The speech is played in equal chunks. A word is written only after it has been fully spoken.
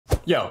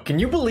Yo, can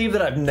you believe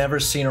that I've never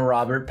seen a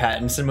Robert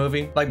Pattinson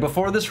movie? Like,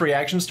 before this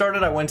reaction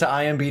started, I went to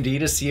IMDb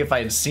to see if I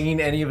had seen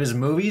any of his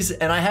movies,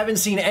 and I haven't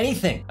seen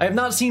anything. I have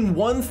not seen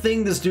one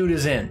thing this dude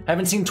is in. I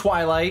haven't seen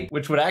Twilight,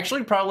 which would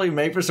actually probably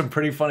make for some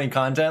pretty funny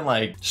content,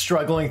 like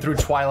struggling through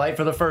Twilight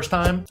for the first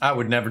time. I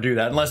would never do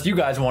that. Unless you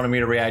guys wanted me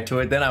to react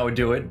to it, then I would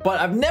do it. But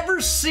I've never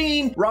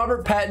seen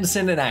Robert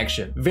Pattinson in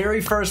action.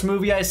 Very first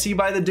movie I see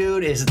by the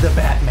dude is The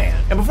Batman.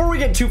 And before we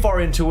get too far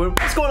into it,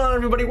 what's going on,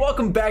 everybody?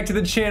 Welcome back to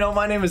the channel.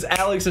 My name is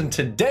Alex, and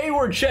today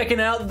we're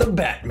checking out The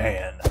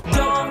Batman.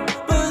 Don't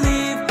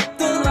believe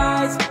the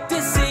lies,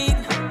 deceit.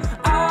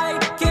 I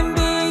can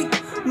be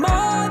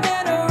more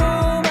than a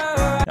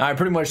rumor. I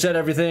pretty much said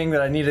everything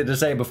that I needed to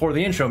say before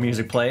the intro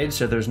music played,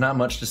 so there's not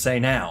much to say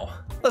now.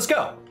 Let's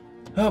go.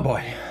 Oh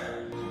boy.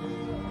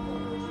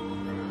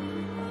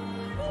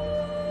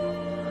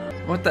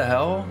 What the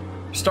hell?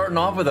 Starting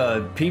off with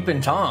a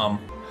peeping Tom.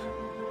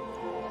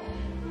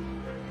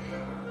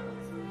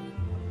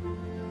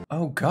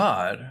 Oh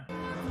God.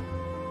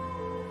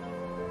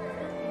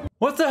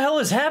 What the hell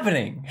is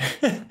happening?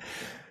 The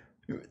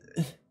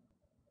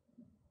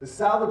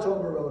Salvatore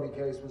Moroni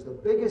case was the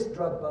biggest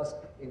drug bust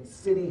in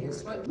city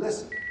history.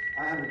 Listen,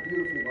 I have a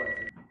beautiful wife.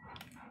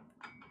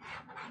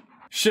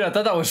 Shit, I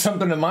thought that was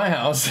something in my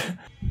house.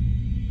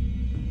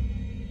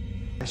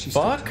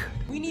 Fuck?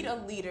 We need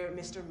a leader,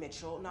 Mr.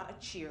 Mitchell, not a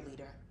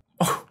cheerleader.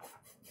 Oh.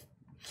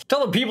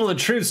 Tell the people the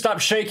truth. Stop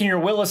shaking your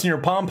Willis and your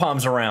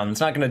pom-poms around. It's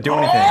not gonna do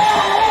anything.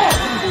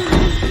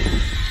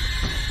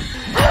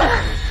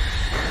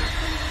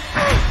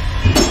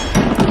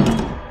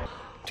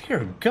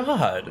 Dear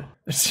God.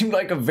 It seemed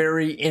like a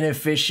very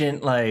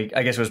inefficient, like,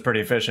 I guess it was pretty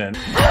efficient,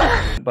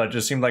 but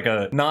just seemed like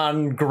a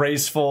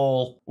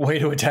non-graceful way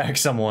to attack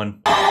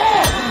someone.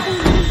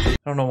 I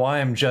don't know why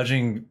I'm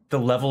judging the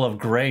level of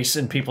grace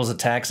in people's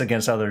attacks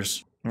against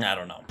others. I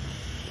don't know.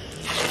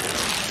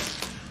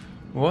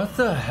 What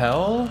the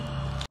hell?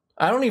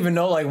 I don't even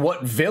know, like,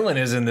 what villain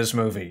is in this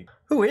movie.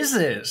 Who is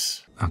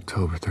this?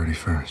 October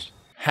 31st.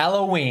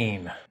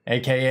 Halloween,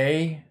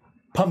 aka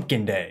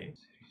Pumpkin Day.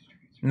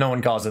 No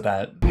one calls it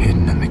that.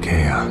 Hidden in the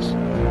chaos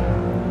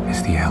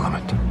is the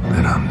element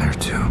that I'm there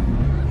too,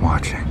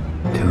 watching.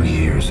 2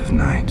 years of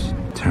nights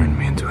turned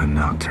me into a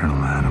nocturnal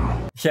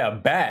animal. Yeah,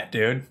 bat,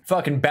 dude.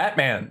 Fucking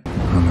Batman.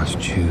 I must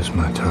choose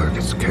my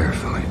targets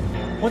carefully.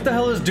 What the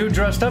hell is dude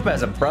dressed up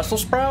as, a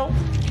Brussels sprout?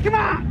 Come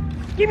on!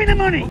 Give me the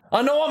money!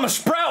 I know I'm a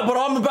sprout, but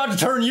I'm about to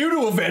turn you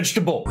to a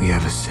vegetable. We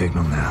have a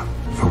signal now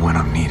for when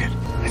I'm needed.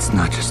 It's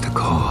not just a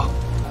call,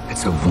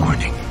 it's a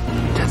warning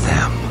to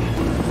them.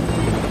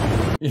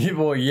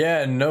 Well,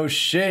 yeah, no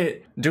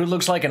shit. Dude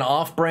looks like an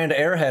off-brand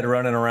airhead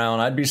running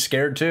around. I'd be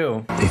scared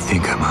too. They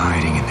think I'm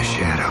hiding in the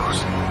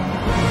shadows.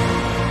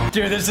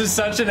 Dude, this is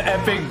such an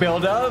epic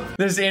build-up.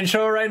 This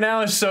intro right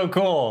now is so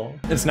cool.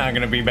 It's not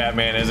gonna be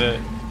Batman, is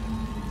it?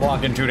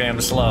 Walking too damn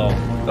slow. I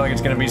feel like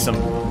it's gonna be some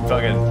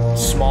fucking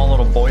small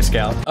little Boy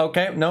Scout.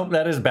 Okay, nope,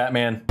 that is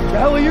Batman. The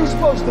hell are you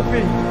supposed to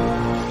be?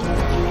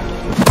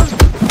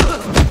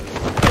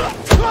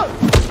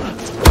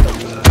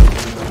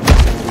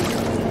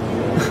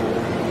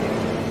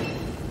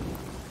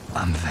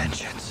 I'm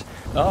vengeance.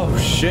 Oh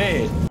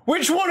shit.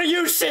 Which one of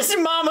you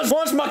sissy mamas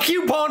wants my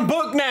coupon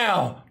book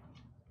now?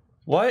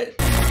 What?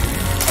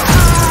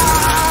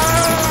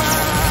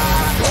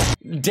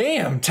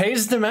 Damn,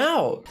 tased him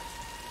out.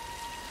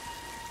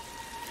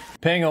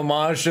 Paying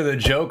homage to the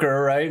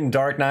Joker, right, in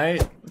Dark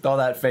Knight? With all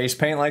that face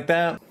paint like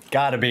that?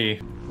 Gotta be.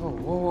 Whoa,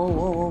 whoa, whoa,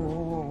 whoa, whoa,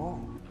 whoa, whoa.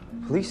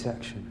 Police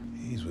action.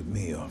 He's with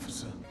me,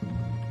 officer.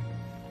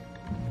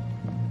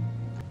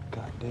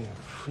 Goddamn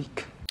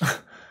freak.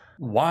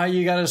 Why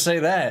you gotta say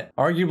that?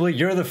 Arguably,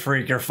 you're the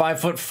freak. You're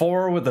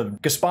 5'4" with a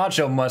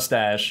gazpacho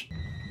mustache.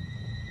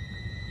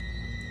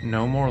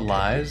 No more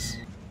lies?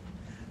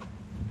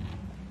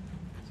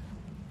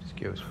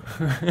 Excuse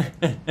me.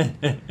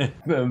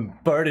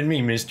 Pardon me,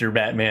 Mr.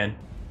 Batman.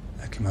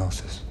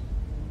 Ecchymosis.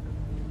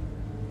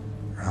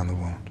 Around the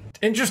wound.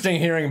 Interesting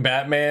hearing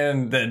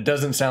Batman that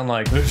doesn't sound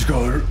like, it's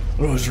got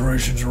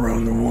lacerations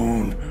around the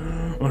wound.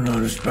 I'm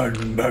not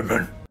expecting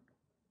Batman.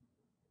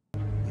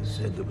 He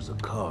said there was a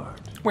card.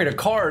 Wait, a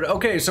card?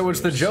 Okay, so it's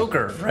the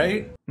Joker,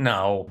 right?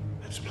 No.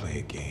 Let's play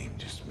a game,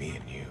 just me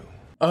and you.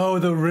 Oh,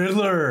 the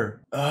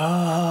Riddler.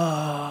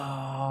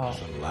 Oh.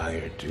 What's a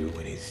liar do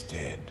when he's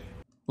dead?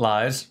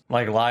 Lies?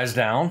 Like lies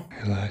down?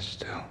 He lies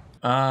still.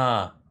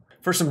 Ah.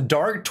 For some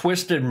dark,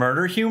 twisted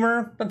murder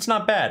humor, that's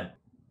not bad.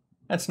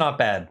 That's not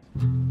bad.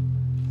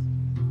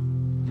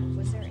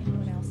 Was there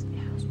anyone else in the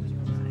house when you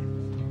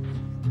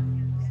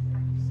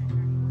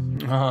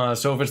arrived?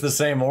 So if it's the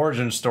same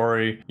origin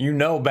story, you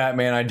know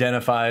Batman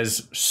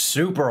identifies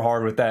super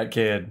hard with that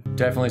kid.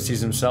 Definitely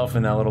sees himself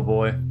in that little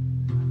boy.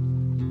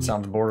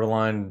 Sounds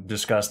borderline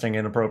disgusting,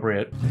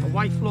 inappropriate. A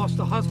wife lost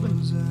a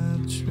husband,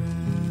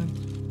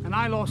 and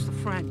I lost a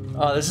friend.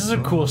 Oh, this is a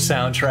cool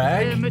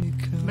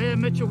soundtrack. Mayor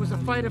Mitchell was a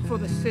fighter for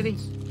the city,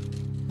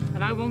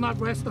 and I will not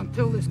rest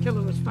until this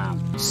killer is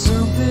found.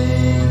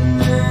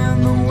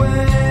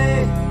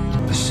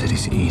 The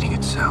city's eating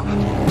itself.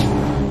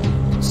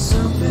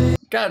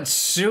 Got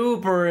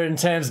super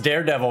intense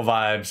Daredevil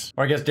vibes.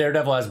 Or I guess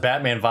Daredevil has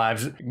Batman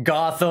vibes.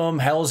 Gotham,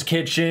 Hell's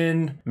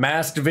Kitchen,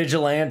 Masked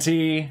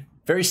Vigilante.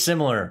 Very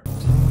similar.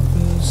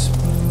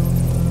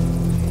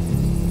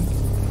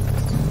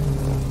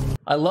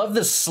 I love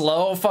the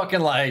slow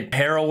fucking like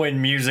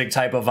heroin music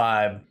type of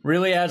vibe.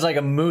 Really adds like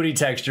a moody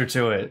texture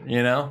to it,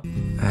 you know?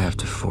 I have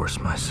to force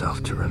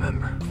myself to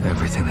remember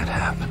everything that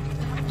happened.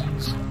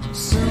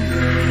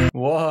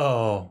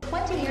 Whoa.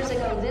 20 years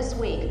ago this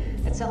week,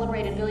 it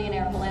celebrated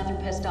billionaire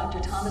philanthropist Dr.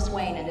 Thomas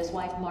Wayne and his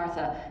wife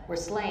Martha were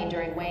slain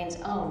during Wayne's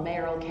own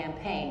mayoral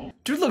campaign.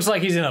 Dude looks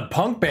like he's in a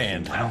punk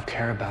band. I don't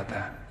care about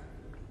that.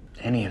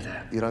 Any of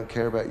that. You don't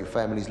care about your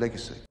family's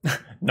legacy?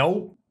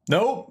 Nope.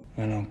 Nope.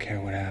 I don't care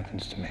what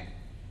happens to me.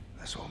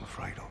 That's all I'm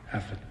afraid of.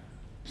 Alfred,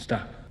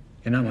 stop.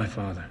 You're not my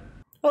father.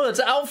 Oh, that's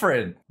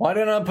Alfred. Why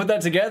didn't I put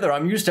that together?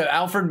 I'm used to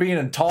Alfred being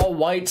a tall,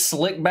 white,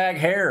 slick back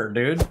hair,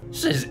 dude.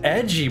 This is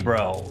edgy,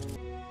 bro.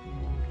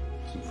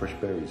 Some fresh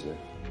berries there.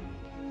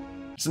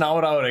 It's not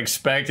what I would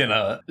expect in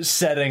a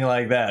setting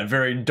like that.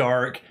 Very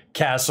dark,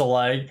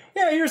 castle-like.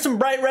 Yeah, here's some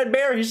bright red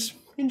berries.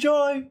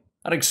 Enjoy.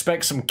 I'd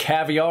expect some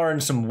caviar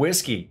and some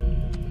whiskey.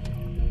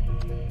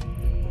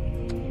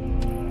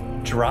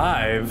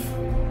 Drive?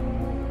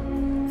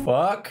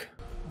 Fuck.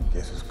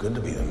 Guess it's good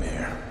to be the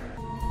mayor.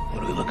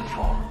 What are we looking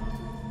for?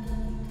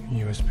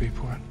 USB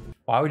port.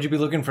 Why would you be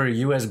looking for a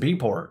USB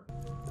port?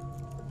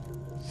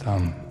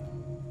 Thumb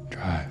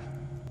drive.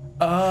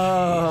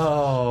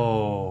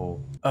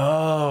 Oh.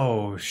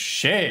 Oh,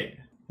 shit.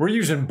 We're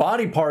using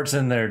body parts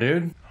in there,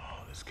 dude.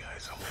 Oh, this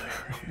guy's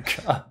hilarious.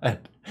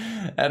 God.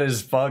 That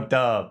is fucked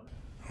up.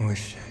 Who is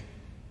she?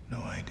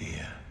 No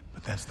idea.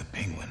 But that's the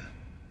Penguin.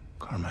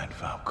 Carmine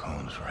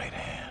Falcone's right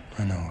hand.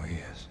 I know who he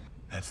is.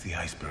 That's the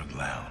Iceberg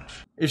Lounge.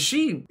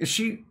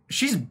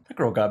 That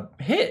girl got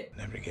hit.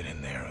 Never get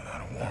in there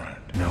without a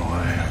warrant. No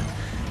way.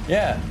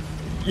 Yeah.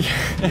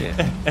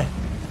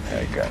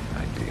 I got an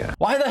idea.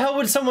 Why the hell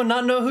would someone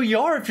not know who you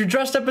are if you're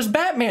dressed up as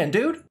Batman,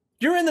 dude?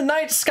 You're in the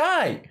night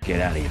sky.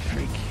 Get out of here,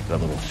 freak. That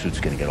little suit's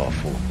gonna get all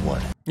full of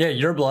blood. Yeah,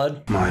 your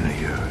blood. Mine or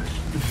yours.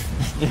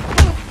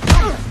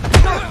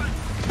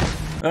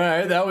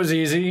 Alright, that was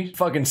easy.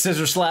 Fucking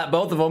scissor slap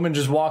both of them and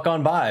just walk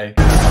on by.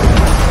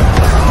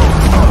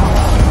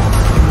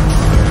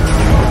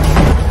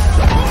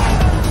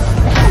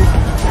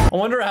 I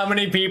wonder how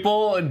many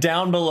people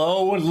down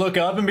below would look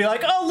up and be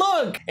like,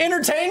 oh look,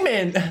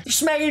 entertainment. They're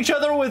smacking each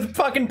other with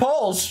fucking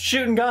poles,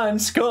 shooting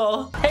guns,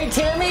 cool. Hey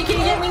Timmy, can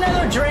you get me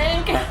another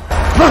drink?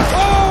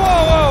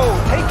 Whoa!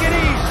 Take it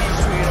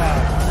easy,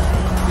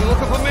 sweetheart. You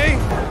looking for me?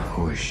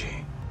 Who is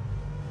she?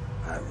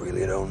 I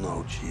really don't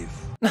know, Chief.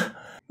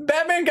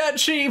 Batman got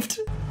chiefed.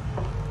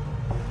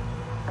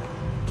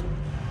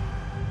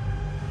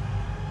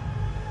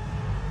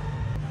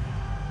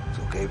 It's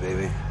okay,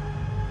 baby.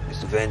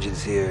 Mr.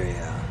 Vengeance here,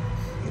 yeah.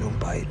 You don't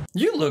bite.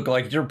 You look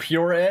like you're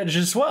pure edge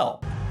as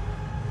well.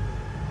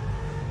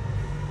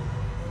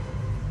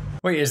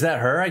 Wait, is that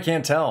her? I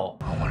can't tell.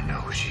 I want to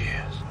know who she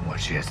is and what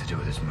she has to do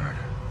with this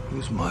murder.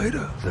 Whose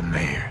murder? The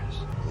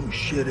mayor's. Oh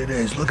shit, it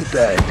is. Look at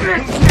that.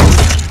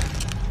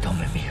 Don't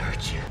let me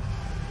hurt you.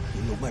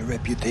 You know my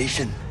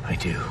reputation. I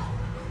do.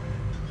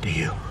 Do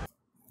you?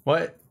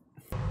 What?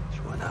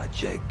 Why not,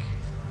 Jake?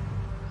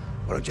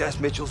 Why don't you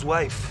ask Mitchell's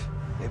wife?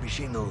 Maybe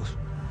she knows.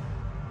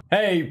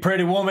 Hey,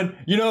 pretty woman.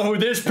 You know who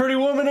this pretty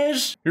woman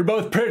is? You're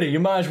both pretty. You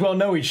might as well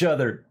know each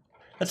other.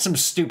 That's some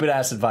stupid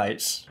ass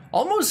advice.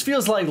 Almost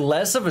feels like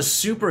less of a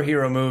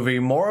superhero movie,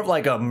 more of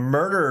like a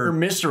murder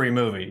mystery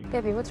movie.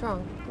 Baby, what's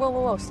wrong?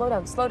 Whoa,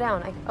 slow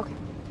down. Okay.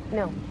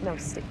 No,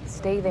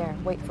 stay there.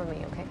 Wait for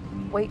me, okay?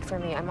 Wait for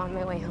me. I'm on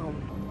my way home.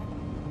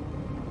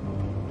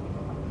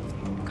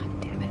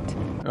 God damn it.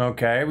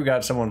 Okay, we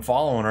got someone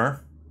following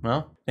her.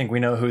 Well, I think we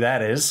know who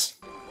that is.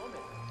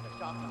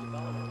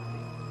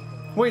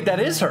 Wait, that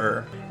is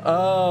her.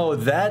 Oh,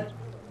 that.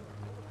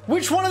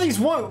 Which one of these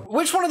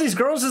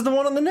girls is the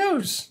one on the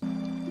news?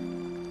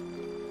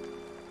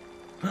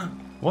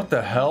 What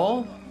the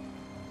hell?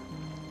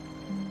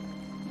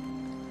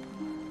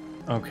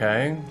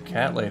 Okay,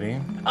 cat lady.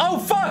 Oh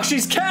fuck,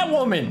 she's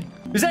Catwoman!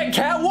 Is that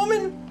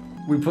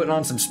Catwoman? We putting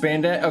on some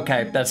spandex?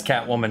 Okay, that's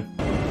Catwoman.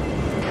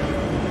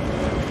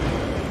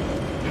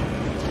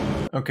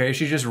 Okay,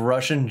 she's just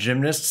rushing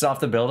gymnasts off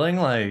the building,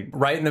 like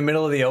right in the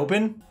middle of the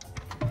open.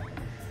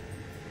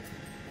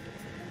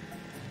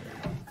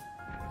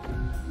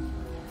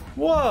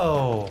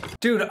 Whoa.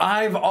 Dude,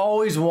 I've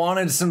always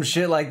wanted some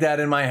shit like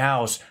that in my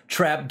house.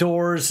 Trap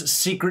doors,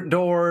 secret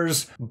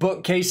doors,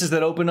 bookcases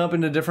that open up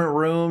into different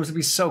rooms. It'd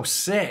be so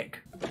sick.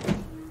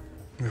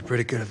 You're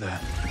pretty good at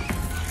that.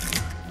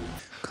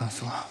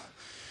 Consuelo.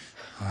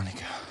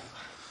 Monica.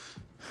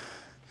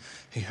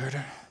 He hurt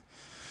her?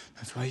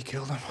 That's why you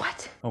killed him?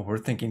 What? Oh, we're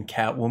thinking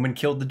Catwoman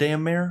killed the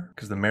damn mayor?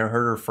 Because the mayor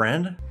hurt her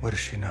friend? What does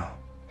she know?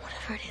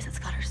 Whatever it is, it's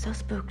got her so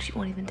spooked she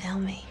won't even tell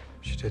me.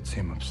 She did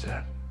seem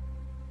upset.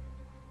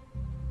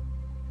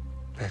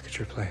 Back at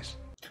your place.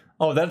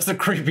 Oh, that's the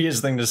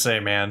creepiest thing to say,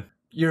 man.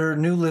 Your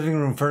new living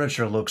room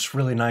furniture looks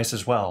really nice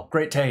as well.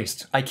 Great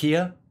taste.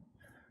 IKEA?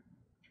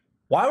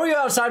 Why were you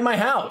outside my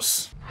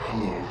house?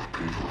 Hello,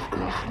 people of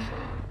Gotham.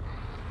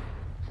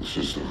 This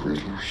is the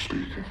Riddler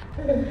speaking.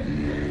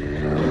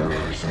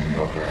 Here's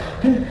another.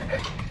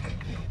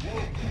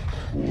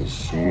 We'll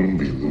soon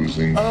be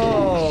losing.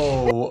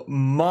 Oh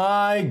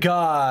my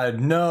god,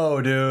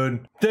 no,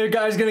 dude. The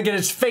guy's gonna get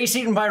his face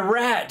eaten by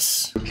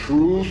rats. The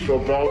truth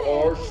about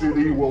our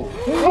city will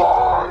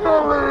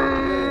finally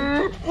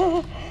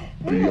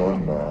be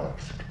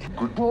unmasked.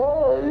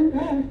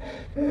 Goodbye.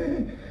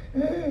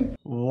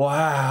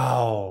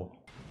 Wow.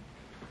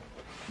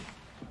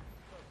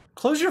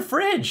 Close your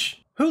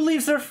fridge. Who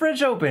leaves their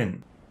fridge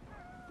open?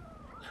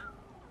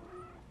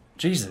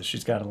 Jesus,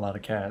 she's got a lot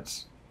of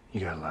cats. You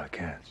got a lot of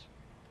cats.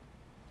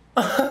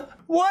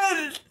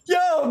 What?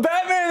 Yo,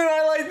 Batman and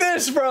I like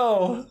this,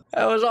 bro.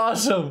 That was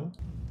awesome.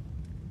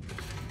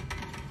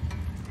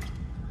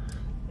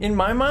 In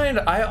my mind,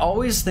 I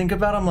always think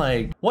about, I'm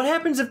like, what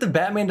happens if the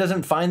Batman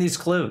doesn't find these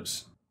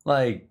clues?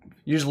 Like,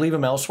 you just leave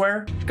him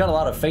elsewhere? I've got a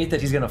lot of faith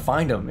that he's gonna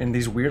find them in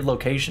these weird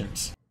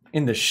locations.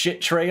 In the shit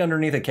tray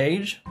underneath a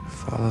cage?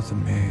 Follow the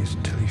maze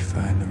until you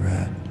find the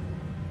rat.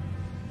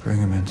 Bring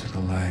him into the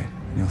light,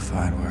 and you'll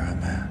find where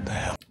I'm at. The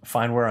hell?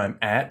 Find where I'm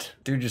at?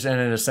 Dude just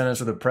ended a sentence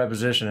with a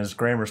preposition. His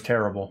grammar's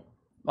terrible.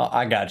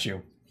 I got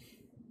you.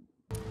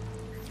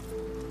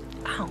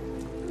 Ow.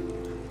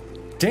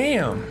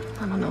 Damn.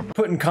 I don't know.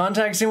 Putting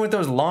contacts in with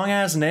those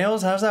long-ass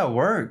nails? How's that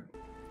work?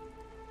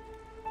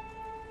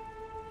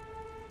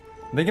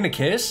 They gonna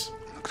kiss?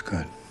 Looks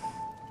good.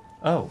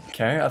 Oh,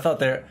 okay. I thought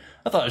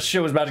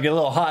shit was about to get a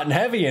little hot and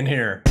heavy in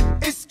here.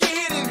 It's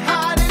getting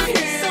hot in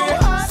here. So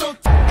hot.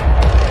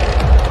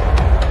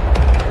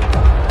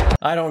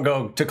 I don't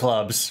go to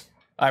clubs.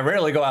 I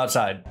rarely go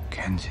outside.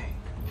 Kenzie.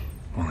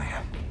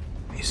 William.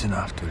 He's an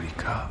off-duty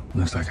cop.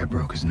 Looks like I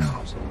broke his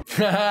nose.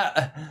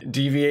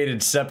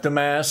 Deviated septum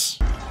ass.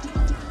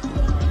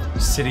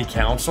 City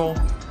council?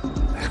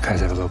 These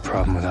guys have a little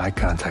problem with eye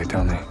contact,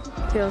 don't they?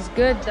 Feels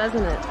good,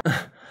 doesn't it?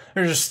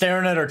 They're just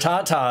staring at her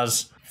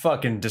tatas.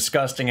 Fucking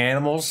disgusting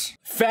animals.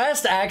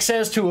 Fast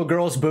access to a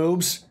girl's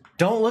boobs.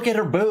 Don't look at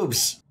her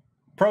boobs.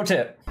 Pro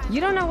tip.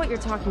 You don't know what you're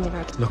talking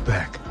about. Look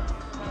back.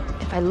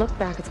 If I look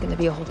back, it's gonna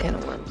be a whole can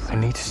of worms. I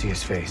need to see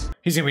his face.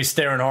 He's gonna be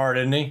staring hard,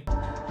 isn't he?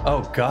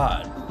 Oh,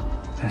 God.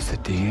 That's the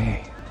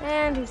DA.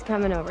 And he's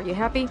coming over. You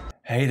happy?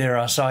 Hey there,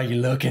 I saw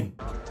you looking.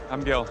 I'm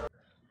Gil.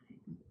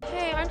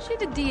 Hey, aren't you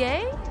the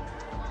DA?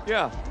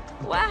 Yeah.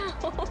 Wow,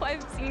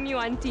 I've seen you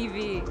on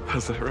TV.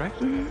 Is that right?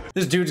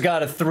 This dude's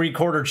got a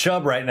 3/4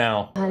 chub right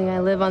now. Honey, I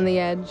live on the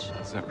edge.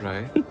 Is that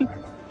right?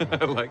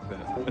 I like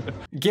that.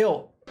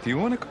 Gil. Do you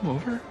want to come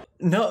over?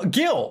 No,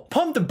 Gil,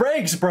 pump the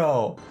brakes,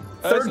 bro.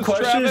 Third is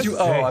question Travis. is you.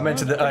 Oh, I meant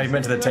to the. He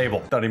meant to the table.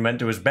 Thought he meant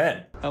to his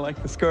bed. I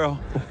like this girl.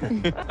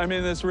 I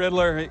mean, this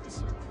Riddler,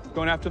 he's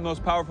going after the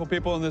most powerful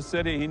people in the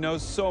city. He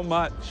knows so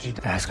much.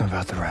 Ask him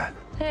about the rat.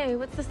 Hey,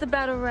 what's this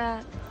about a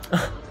rat?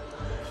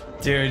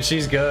 Dude,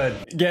 she's good.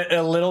 Get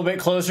a little bit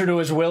closer to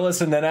his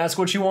Willis and then ask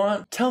what you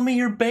want. Tell me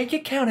your bank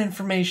account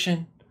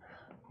information.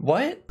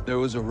 What? There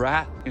was a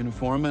rat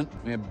informant.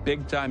 We have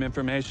big-time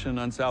information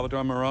on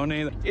Salvatore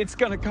Maroni. It's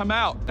gonna come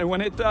out, and when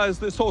it does,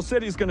 this whole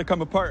city's gonna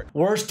come apart.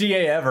 Worst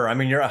DA ever. I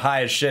mean, you're a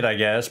high as shit, I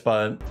guess,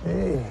 but...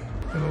 Hey,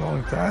 been a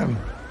long time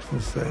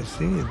since I've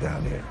seen you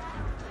down here.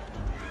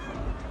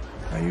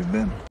 How you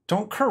been?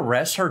 Don't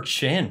caress her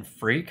chin,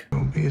 freak.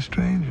 Don't be a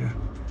stranger.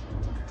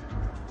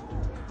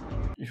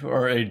 You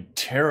are a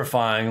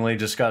terrifyingly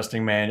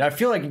disgusting man. I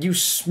feel like you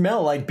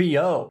smell like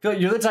BO. I feel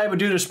like you're the type of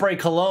dude to spray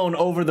cologne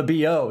over the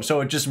BO, so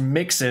it just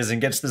mixes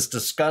and gets this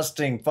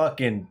disgusting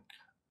fucking...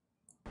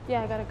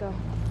 Yeah, I gotta go.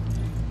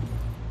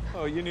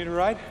 Oh, you need a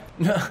ride?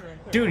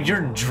 Dude,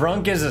 you're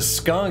drunk as a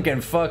skunk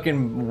and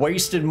fucking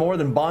wasted more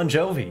than Bon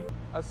Jovi.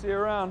 I'll see you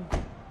around.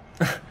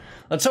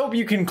 Let's hope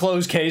you can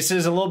close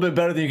cases a little bit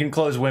better than you can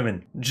close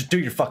women. Just do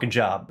your fucking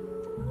job.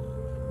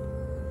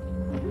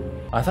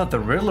 I thought the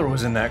Riddler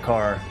was in that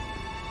car.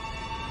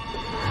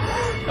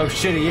 Oh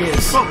shit, he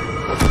is.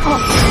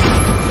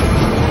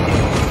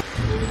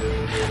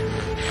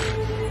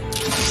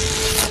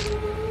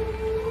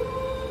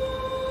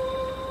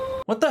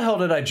 What the hell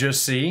did I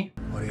just see?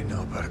 What do you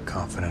know about a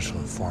confidential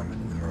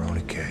informant in the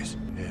Maroni case?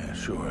 Yeah,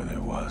 sure,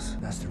 there was.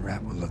 That's the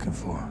rat we're looking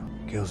for.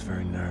 Gil's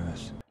very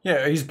nervous.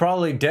 Yeah, he's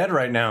probably dead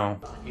right now.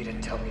 You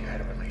didn't tell me you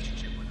had a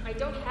relationship with him. I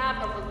don't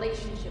have a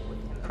relationship with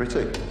him.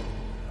 Pretty.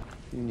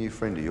 You a new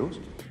friend of yours?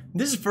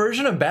 This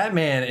version of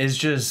Batman is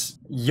just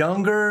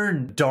younger,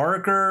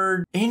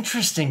 darker,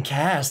 interesting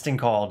casting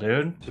call,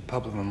 dude. It's a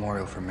public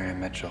memorial for Mary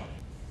Mitchell.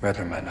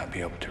 Riddler might not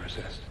be able to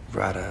resist.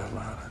 Rat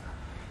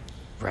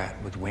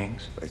with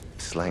wings.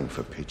 It's slang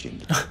for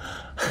pigeon.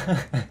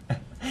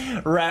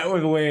 Rat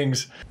with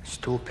wings.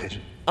 Stool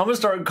pigeon. I'm gonna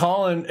start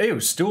calling, ew,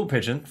 stool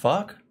pigeon,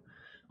 fuck.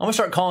 I'm gonna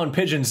start calling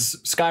pigeons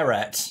sky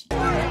rats.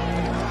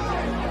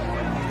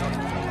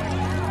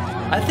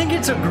 I think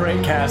it's a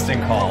great casting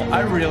call.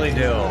 I really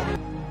do.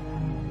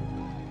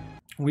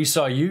 We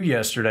saw you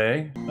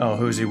yesterday. Oh,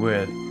 who's he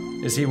with?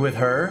 Is he with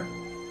her?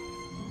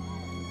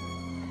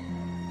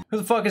 Who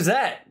the fuck is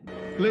that?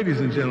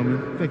 Ladies and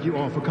gentlemen, thank you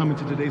all for coming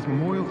to today's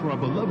memorial for our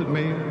beloved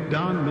mayor,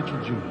 Don Mitchell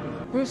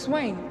Jr. Bruce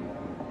Wayne,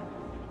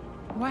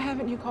 why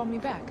haven't you called me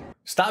back?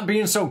 Stop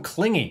being so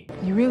clingy.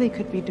 You really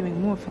could be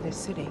doing more for this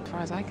city. As far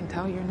as I can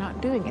tell, you're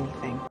not doing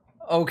anything.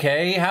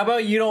 Okay, how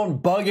about you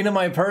don't bug into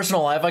my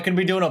personal life? I could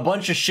be doing a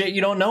bunch of shit you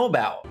don't know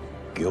about.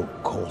 Gil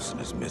Coulson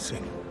is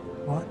missing.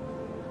 What?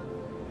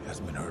 He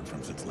hasn't been heard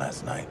from since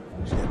last night.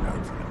 She hadn't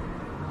heard from him.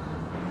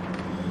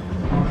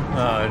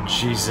 Oh,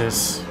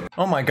 Jesus.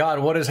 Oh my God,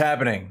 what is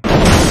happening? Oh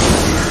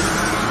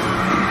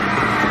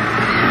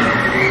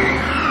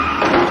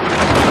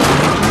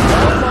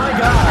my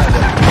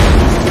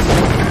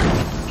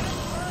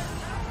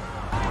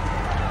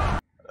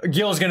God!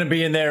 Gil's gonna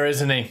be in there,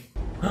 isn't he?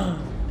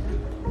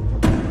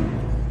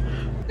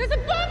 There's a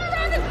bomb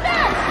around the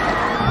set!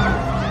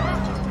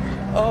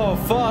 Oh,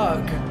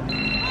 fuck.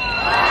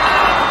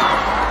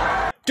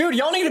 Dude,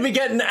 y'all need to be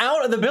getting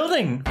out of the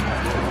building.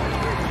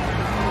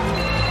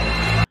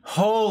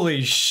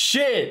 Holy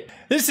shit.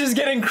 This is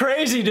getting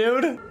crazy,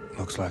 dude.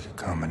 Looks like a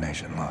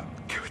combination lock.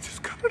 Can we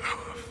just cut it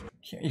off?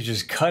 Can't you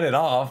just cut it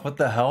off? What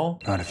the hell?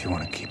 Not if you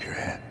want to keep your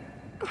head.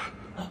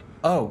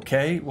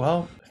 Okay,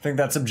 well, I think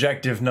that's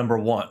objective number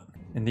 1.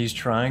 In these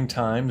trying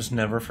times,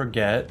 never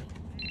forget.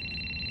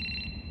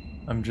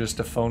 I'm just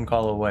a phone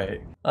call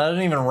away. That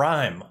didn't even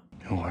rhyme.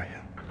 Who are you?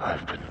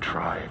 I've been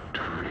trying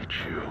to reach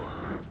you.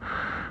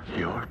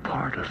 You're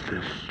part of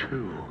this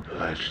too.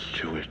 Let's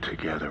do it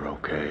together,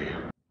 okay?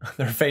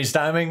 They're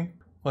FaceTiming?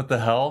 What the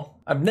hell?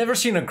 I've never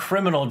seen a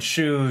criminal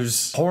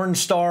choose porn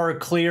star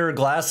clear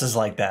glasses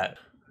like that.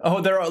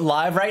 Oh, they're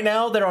live right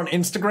now? They're on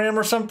Instagram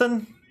or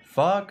something?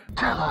 Fuck.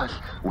 Tell us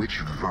which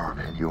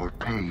vermin you're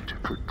paid to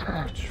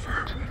protect.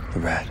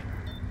 The rat.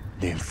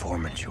 The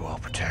informant you all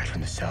protect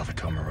from the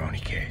Salvatore Maroni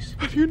case.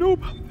 How do you know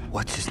about that?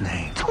 What's his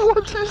name?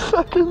 20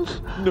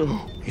 seconds.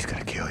 No. He's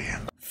gonna kill you.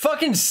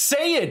 Fucking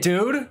say it,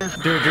 dude!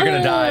 Dude, you're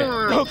gonna die.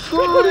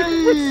 Holy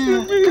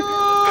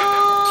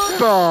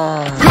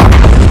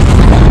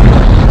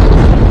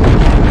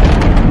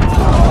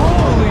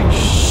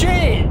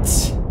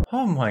shit!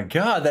 Oh my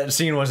God, that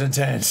scene was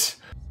intense.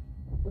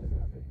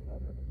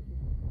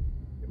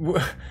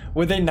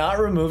 Would they not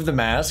remove the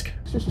mask?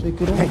 Just take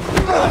it off.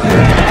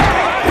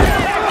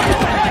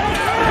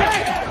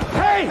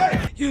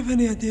 Hey! You have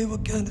any idea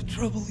what kind of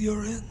trouble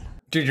you're in?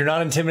 Dude, you're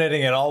not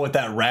intimidating at all with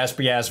that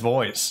raspy ass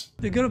voice.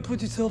 You're gonna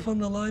put yourself on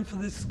the line for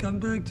this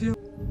scumbag deal?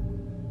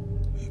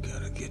 We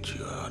gotta get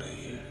you out of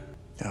here.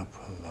 I'll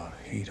put a lot of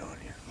heat on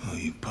you. Oh,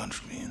 you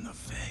punched me in the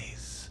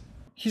face.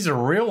 He's a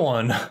real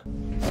one.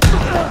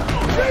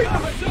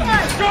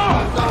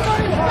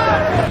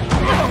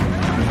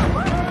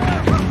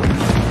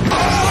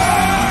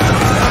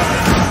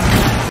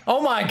 Oh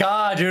my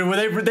God,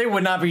 dude, they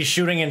would not be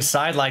shooting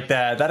inside like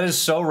that. That is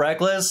so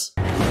reckless.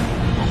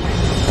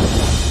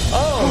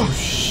 Oh,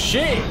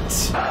 shit.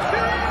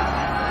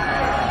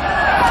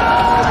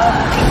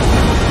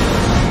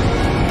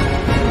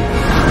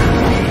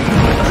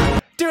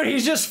 Dude,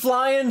 he's just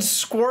flying,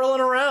 squirreling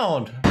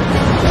around. Oh.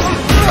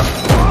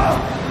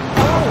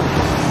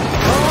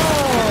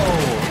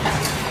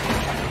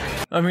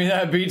 I mean,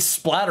 that beats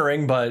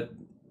splattering, but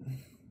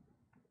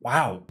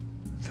wow.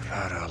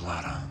 Serrata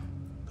alata.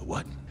 The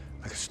what?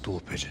 Like a stool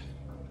pigeon.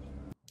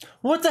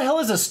 What the hell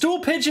is a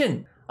stool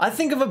pigeon? I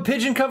think of a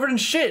pigeon covered in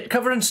shit,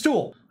 covered in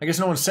stool. I guess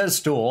no one says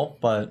stool,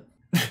 but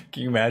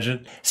can you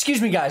imagine?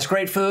 Excuse me, guys,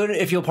 great food.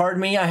 If you'll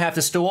pardon me, I have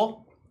to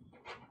stool.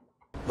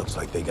 Looks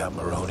like they got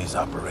Maroni's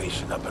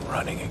operation up and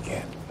running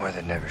again. Why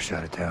they never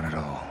shut it down at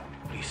all.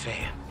 What are you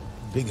saying?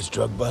 Biggest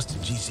drug bust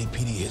in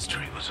GCPD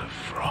history was a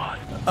fraud.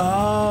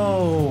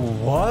 Oh,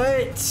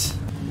 what?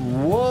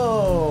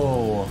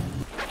 Whoa.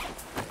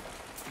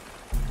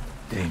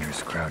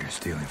 Dangerous crowd you're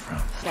stealing from.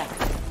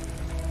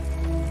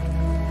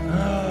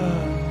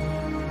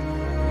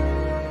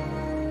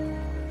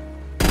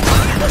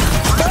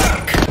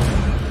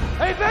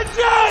 Hey,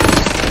 Vincent!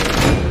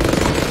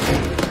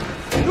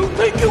 You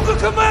think you can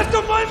come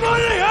after my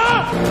money,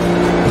 huh?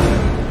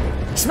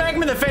 Smack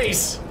him in the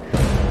face.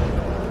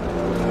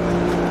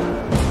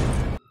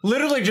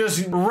 Literally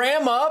just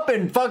ram up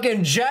and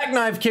fucking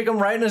jackknife kick him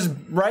right in his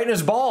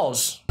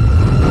balls.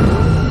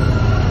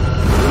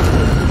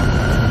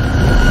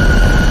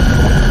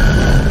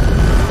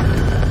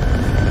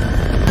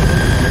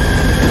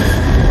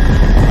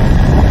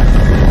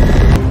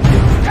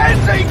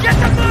 Nancy, get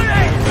the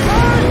money!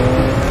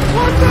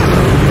 What the?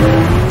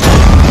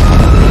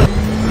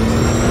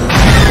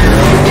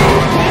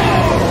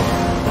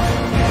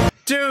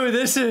 Dude,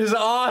 this is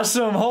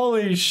awesome.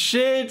 Holy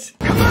shit.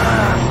 Come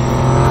on!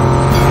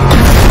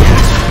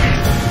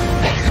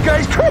 This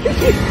guy's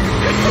crazy!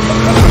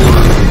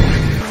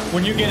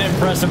 When you get an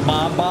impressive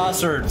mob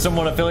boss or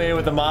someone affiliated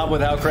with the mob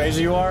with how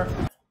crazy you are,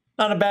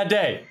 not a bad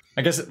day.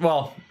 I guess,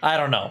 well, I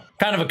don't know.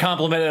 Kind of a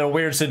compliment in a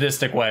weird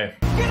sadistic way.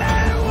 Get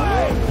out of the way!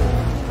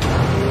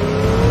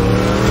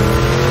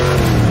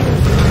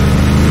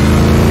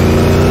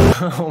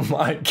 Oh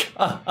my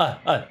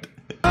God.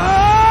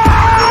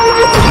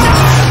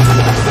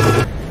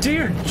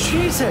 Dear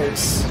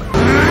Jesus.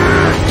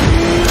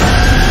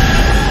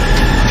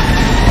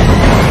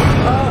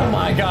 Oh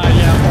my God,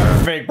 yeah,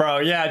 perfect, bro.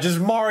 Yeah, just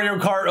Mario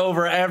Kart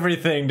over everything.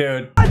 everything,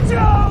 dude.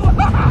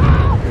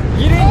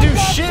 You didn't do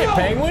shit,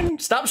 Penguin.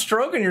 Stop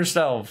stroking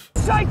yourself.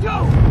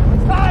 Psycho!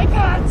 I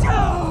got you!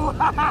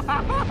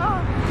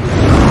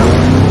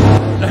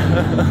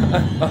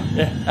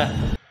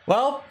 Yeah.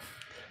 Well,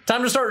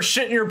 time to start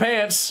shitting your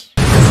pants.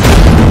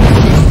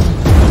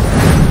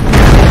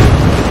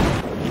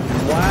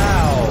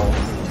 Wow.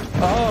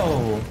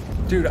 Oh,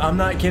 dude, I'm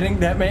not kidding.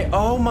 That may,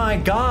 oh my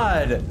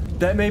God.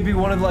 That may be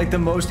one of like the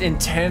most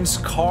intense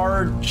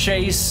car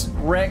chase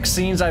wreck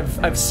scenes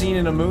I've seen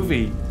in a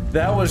movie.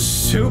 That was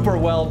super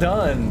well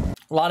done.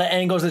 A lot of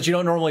angles that you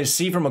don't normally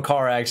see from a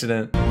car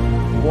accident.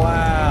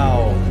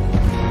 Wow.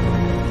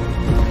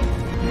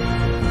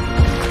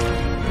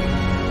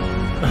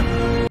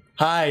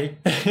 Hi.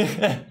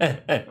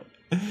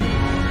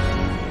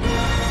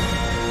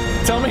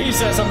 Tell me he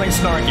says something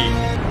snarky.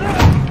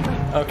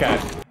 Okay.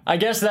 I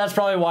guess that's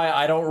probably why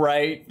I don't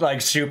write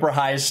like super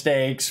high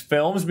stakes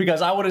films,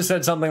 because I would have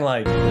said something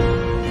like,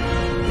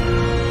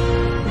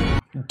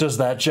 does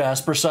that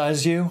Jasper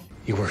size you?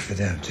 You work for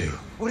them too.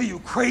 What are you,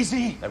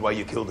 crazy? That's why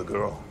you killed the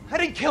girl. I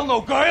didn't kill no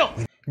girl!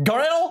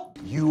 Girl?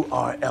 You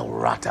are El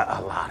Rata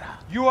Alada.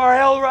 You are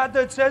El Rat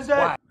that says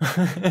that?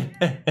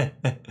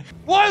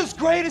 World's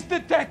greatest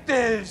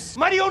detectives!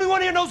 Am I the only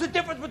one here knows the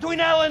difference between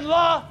L and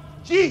law?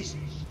 Jesus!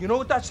 You know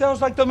what that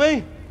sounds like to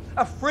me?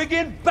 A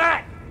friggin'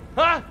 bat!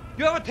 Huh?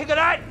 You ever think of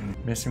that?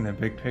 Missing the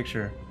big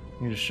picture.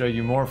 I need to show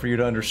you more for you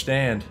to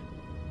understand.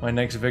 My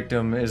next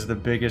victim is the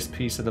biggest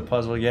piece of the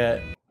puzzle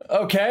yet.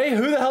 Okay,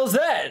 who the hell's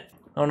that?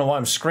 I don't know why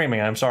I'm screaming,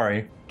 I'm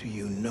sorry. Do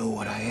you know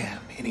what I am?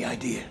 Any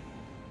idea?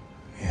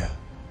 Yeah.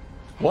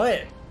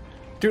 What?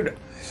 Dude.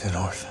 He's an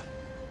orphan.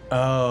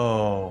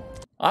 Oh.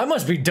 I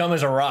must be dumb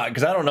as a rock,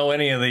 because I don't know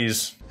any of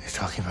these. He's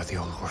talking about the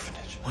old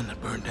orphanage. One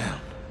that burned down.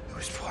 It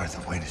was part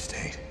of the Wayne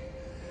estate.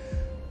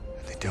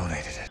 And they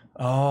donated it.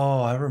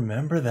 Oh, I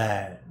remember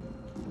that.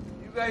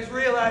 You guys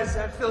realize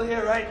I'm still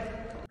here, right?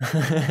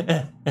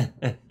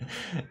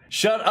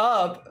 Shut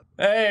up.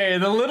 Hey,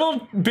 the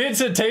little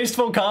bits of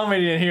tasteful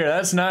comedy in here,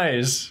 that's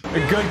nice. A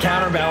good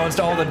counterbalance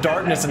to all the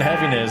darkness and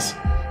heaviness.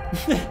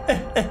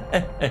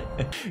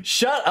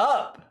 Shut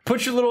up!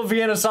 Put your little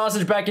Vienna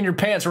sausage back in your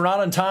pants, we're not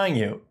untying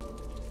you.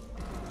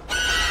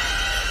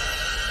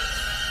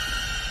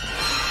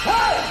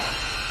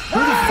 Who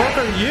the fuck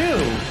are you?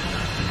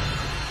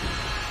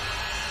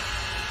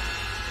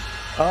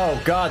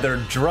 Oh God, they're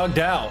drugged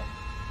out.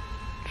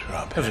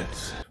 Drop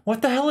heads.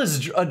 What the hell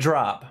is a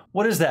drop?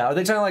 What is that? Are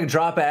they talking like a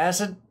drop of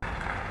acid?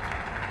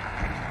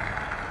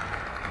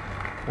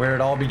 Where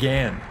it all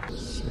began.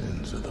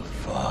 Sins of the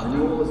father.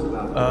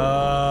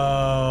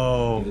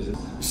 Oh.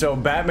 So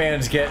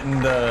Batman's getting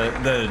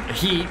the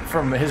heat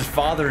from his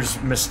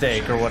father's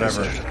mistake or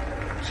whatever.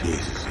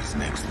 Jesus, his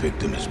next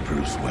victim is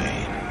Bruce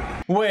Wayne.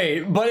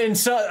 Wait, but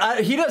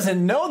he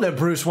doesn't know that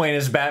Bruce Wayne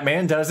is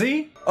Batman, does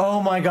he?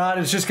 Oh my God,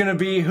 it's just gonna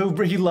be who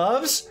he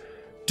loves?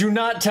 Do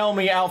not tell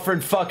me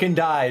Alfred fucking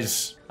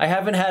dies. I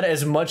haven't had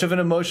as much of an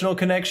emotional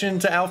connection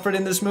to Alfred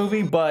in this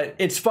movie, but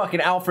it's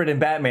fucking Alfred and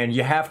Batman.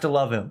 You have to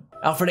love him.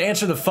 Alfred,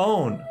 answer the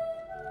phone.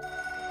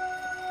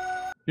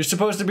 You're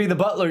supposed to be the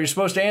butler. You're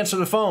supposed to answer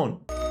the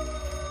phone.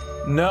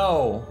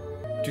 No.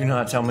 Do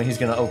not tell me he's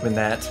gonna open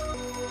that.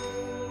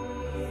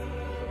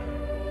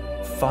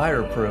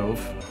 Fireproof.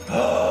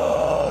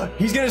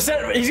 He's gonna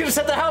set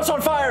the house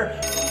on fire.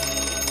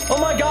 Oh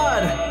my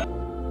God.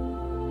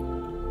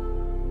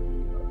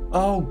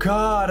 Oh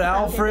God,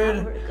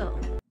 Alfred.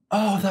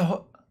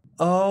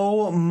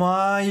 Oh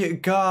my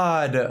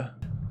God.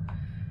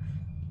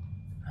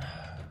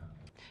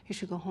 You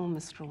should go home,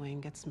 Mr. Wayne,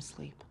 get some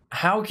sleep.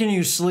 How can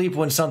you sleep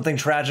when something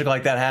tragic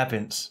like that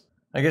happens?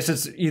 I guess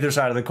it's either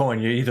side of the coin.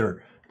 You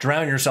either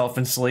drown yourself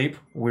in sleep,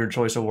 weird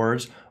choice of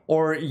words,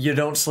 or you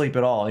don't sleep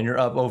at all and you're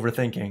up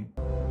overthinking.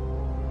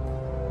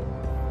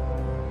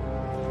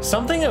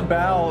 Something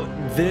about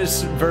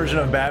this version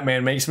of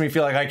Batman makes me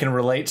feel like I can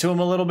relate to him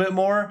a little bit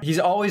more. He's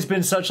always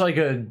been such like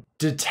a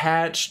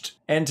detached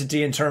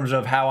entity in terms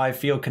of how I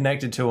feel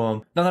connected to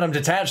him. Not that I'm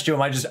detached to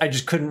him, I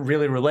just couldn't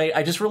really relate.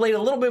 I just relate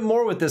a little bit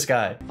more with this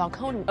guy.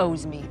 Falcone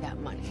owes me that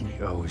money. He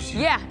owes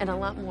you? Yeah, and a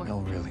lot more. No,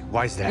 really.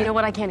 Why is that? You know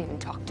what? I can't even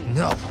talk to you.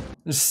 No.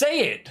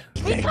 Say it.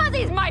 Because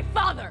he's my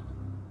father.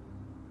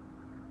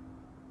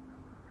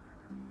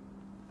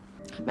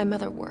 My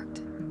mother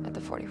worked at the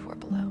 44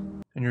 Below.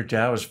 And your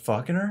dad was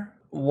fucking her?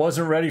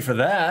 Wasn't ready for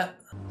that.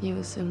 You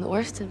assume the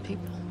worst in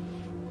people.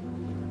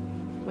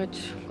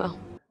 Which, well...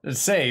 It's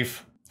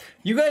safe.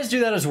 You guys do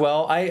that as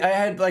well. I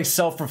had like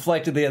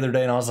self-reflected the other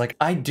day and I was like,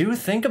 I do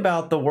think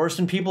about the worst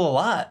in people a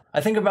lot.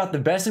 I think about the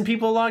best in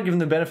people a lot, give them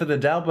the benefit of the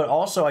doubt, but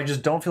also I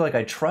just don't feel like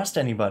I trust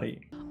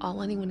anybody.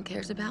 All anyone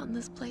cares about in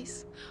this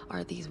place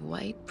are these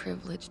white,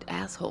 privileged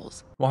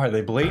assholes. Why, are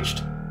they bleached?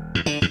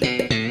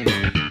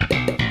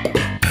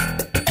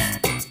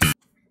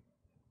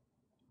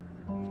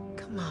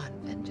 Come on,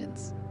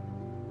 vengeance.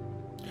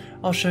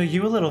 I'll show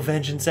you a little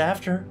vengeance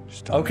after.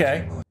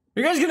 Okay.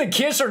 You guys gonna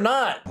kiss or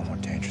not? I'm more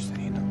dangerous than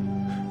you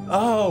know.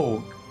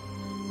 Oh.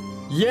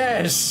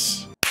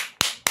 Yes.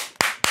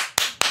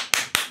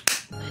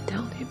 I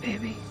told you,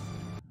 baby.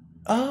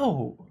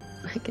 Oh.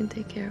 I can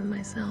take care of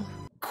myself.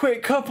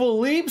 Quick couple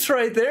leaps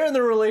right there in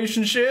the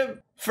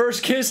relationship.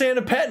 First kiss and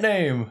a pet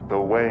name. The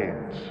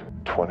Waynes.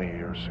 20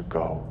 years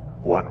ago,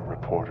 one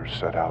reporter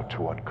set out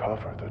to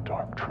uncover the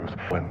dark truth.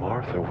 When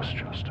Martha was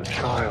just a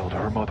child,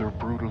 her mother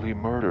brutally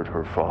murdered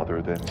her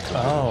father, then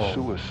committed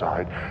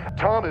suicide.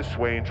 Thomas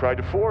Wayne tried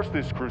to force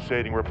this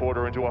crusading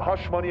reporter into a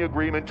hush-money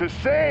agreement to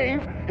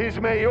save his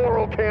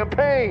mayoral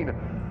campaign.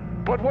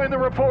 But when the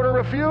reporter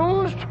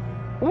refused,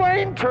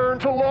 Wayne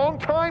turned to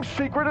longtime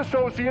secret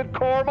associate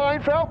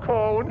Carmine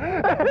Falcone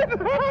and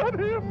had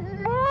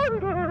him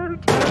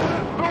murdered.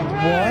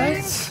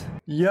 What?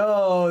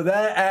 Yo,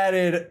 that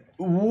added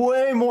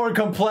way more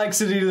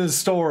complexity to the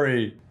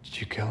story. Did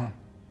you kill him?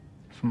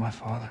 For my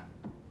father?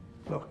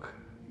 Look,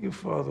 your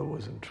father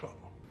was in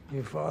trouble.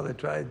 Your father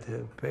tried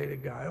to pay the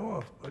guy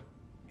off, but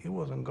he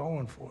wasn't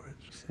going for it.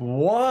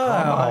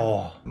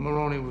 Wow.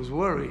 Maroney was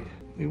worried.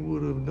 He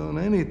would have done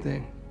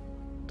anything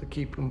to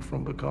keep him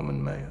from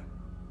becoming mayor.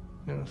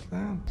 You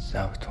understand?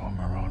 Salvatore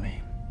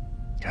Maroney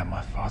got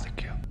my father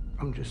killed.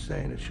 I'm just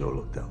saying it sure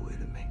looked that way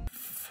to me.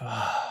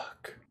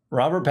 Fuck.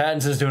 Robert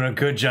Pattinson's doing a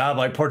good job,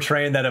 like,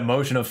 portraying that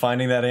emotion of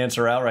finding that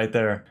answer out right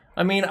there.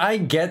 I mean, I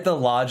get the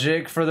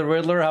logic for the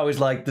Riddler, how he's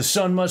like, the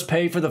son must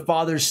pay for the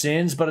father's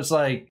sins, but it's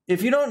like,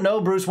 if you don't know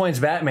Bruce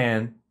Wayne's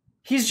Batman,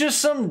 he's just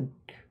some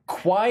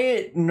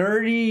quiet,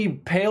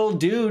 nerdy, pale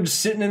dude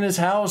sitting in his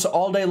house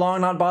all day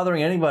long, not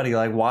bothering anybody.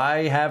 Like,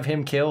 why have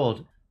him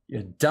killed?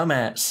 You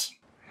dumbass.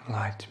 You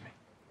lied to me.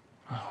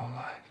 My whole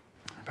life.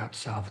 About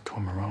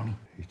Salvatore Maroney.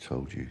 He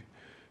told you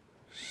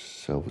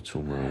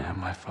Salvatore Maroney And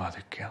my father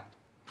killed.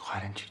 Why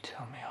didn't you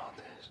tell me all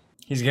this?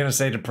 He's gonna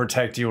say to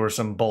protect you or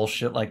some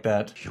bullshit like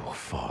that. Your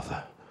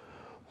father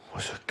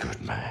was a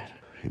good man.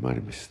 He made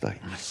a mistake.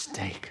 A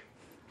mistake.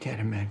 Get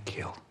a man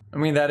killed. I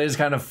mean, that is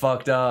kind of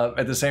fucked up.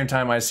 At the same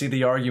time, I see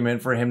the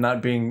argument for him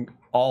not being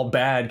all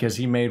bad because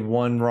he made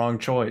one wrong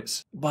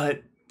choice.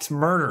 But it's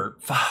murder.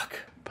 Fuck.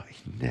 But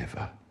he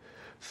never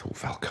thought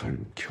Falcone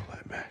would kill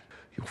that man.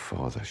 Your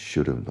father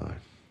should have known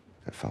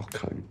that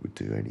Falcone would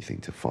do anything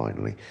to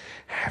finally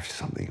have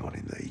something on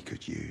him that he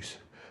could use.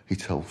 He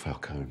told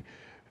Falcone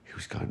he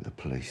was going to the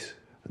police,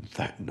 and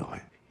that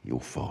night, your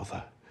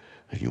father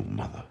and your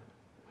mother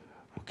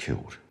were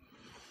killed.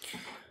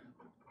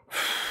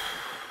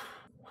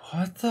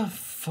 What the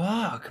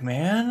fuck,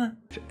 man?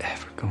 If you're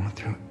ever going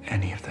through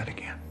any of that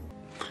again,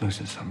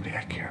 losing somebody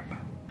I care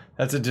about.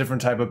 That's a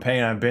different type of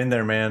pain. I've been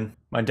there, man.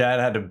 My dad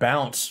had to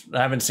bounce.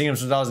 I haven't seen him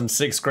since I was in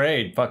 6th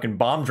grade. Fucking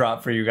bomb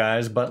drop for you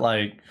guys. But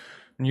like,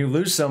 when you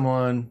lose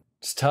someone,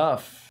 it's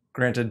tough.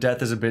 Granted,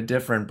 death is a bit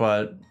different,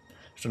 but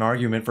there's an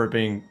argument for it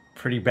being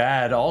pretty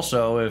bad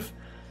also if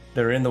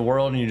they're in the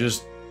world and you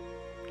just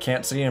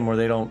can't see them or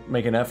they don't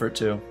make an effort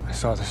to. I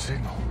saw the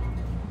signal.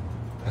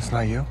 That's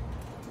not you?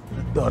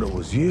 I thought it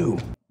was you.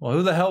 Well,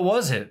 who the hell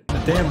was it? The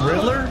damn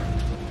Riddler?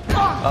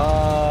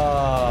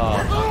 Oh,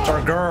 it's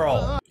our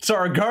girl. It's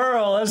our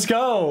girl. Let's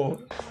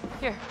go.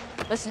 Here,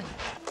 listen.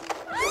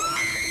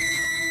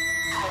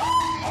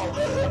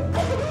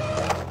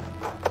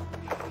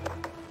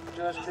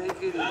 Just take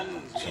it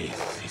easy.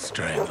 Jesus, he's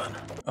strangling.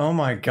 Oh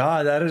my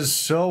god, that is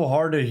so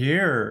hard to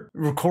hear.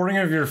 Recording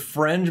of your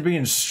friend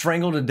being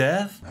strangled to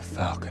death? A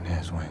falcon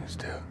has wings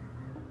too.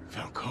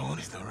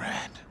 Falcone's the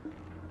rat.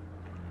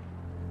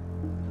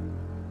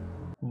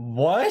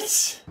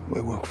 What?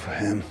 We work for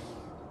him.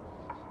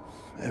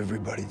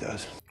 Everybody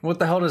does. What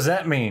the hell does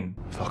that mean?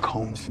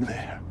 Falcone's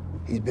mayor.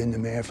 He's been the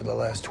mayor for the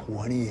last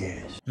 20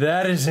 years.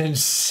 That is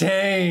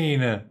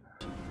insane.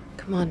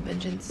 Come on,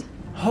 Vengeance.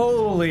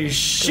 Holy Go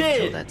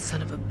shit. kill that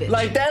son of a bitch.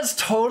 Like, that's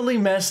totally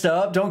messed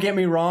up, don't get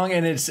me wrong,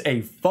 and it's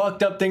a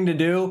fucked up thing to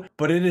do,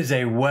 but it is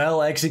a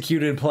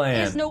well-executed plan.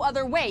 There's no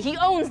other way. He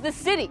owns the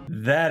city.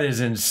 That is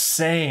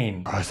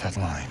insane. Cross that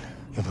line.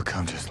 You'll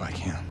become just like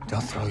him. They'll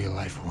throw your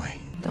life away.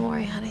 Don't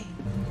worry, honey.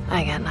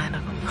 I got 9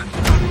 of them.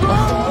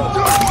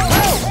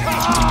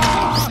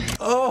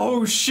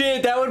 Oh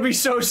shit, that would be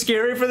so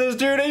scary for this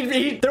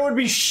dude. There would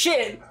be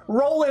shit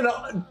rolling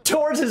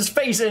towards his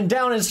face and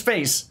down his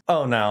face.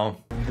 Oh no.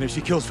 And if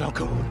she kills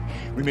Falcone,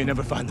 we may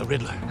never find the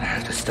Riddler. I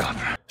have to stop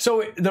her.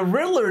 So the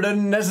Riddler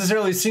doesn't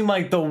necessarily seem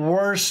like the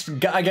worst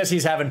guy. I guess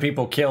he's having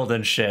people killed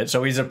and shit,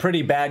 so he's a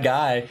pretty bad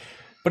guy.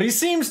 But he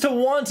seems to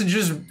want to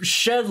just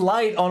shed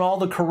light on all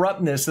the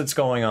corruptness that's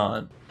going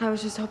on. I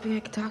was just hoping I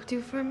could talk to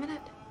you for a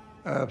minute.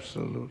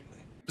 Absolutely.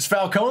 Does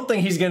Falcone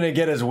think he's gonna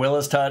get his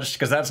Willis touched?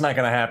 Because that's not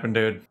gonna happen,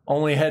 dude.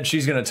 Only head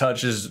she's gonna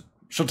touch is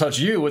she'll touch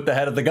you with the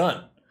head of the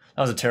gun.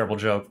 That was a terrible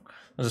joke.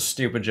 That was a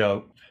stupid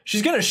joke.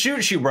 She's gonna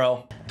shoot you,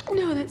 bro.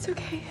 No, that's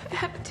okay. I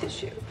have a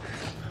tissue.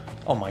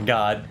 Oh my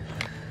god.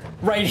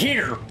 Right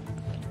here.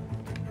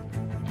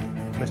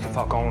 Mr.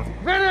 Falcone.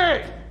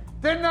 Vinny!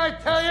 Didn't I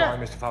tell you? Sorry,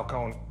 Mr.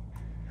 Falcone.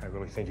 I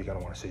really think you're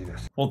gonna want to see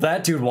this. Well,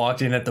 that dude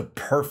walked in at the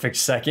perfect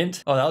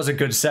second. Oh, that was a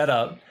good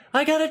setup.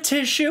 I got a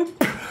tissue.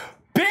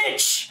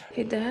 Bitch!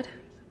 Hey, Dad.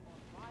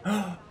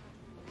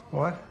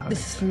 What?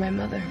 This is for my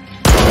mother.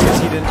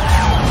 He didn't.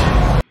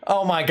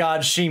 Oh my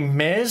god, she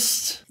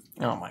missed?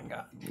 Oh my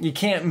god. You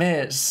can't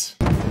miss.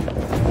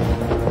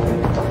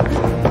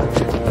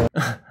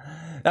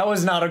 That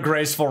was not a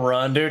graceful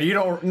run, dude.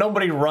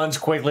 Nobody runs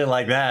quickly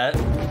like that.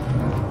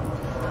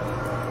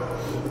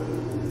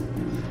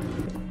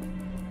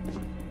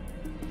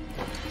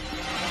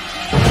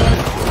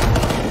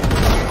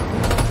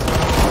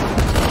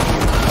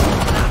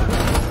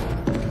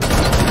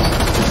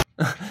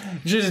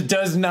 Just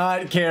does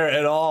not care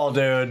at all,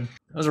 dude.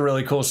 That was a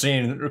really cool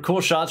scene.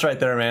 Cool shots right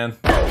there, man.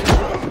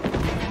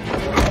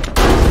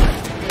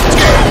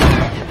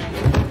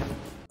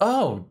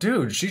 Oh,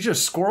 dude, she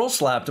just squirrel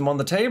slapped him on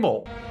the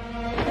table.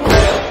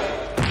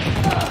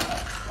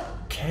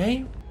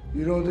 Okay.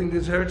 You don't think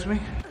this hurts me?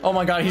 Oh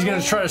my god, he's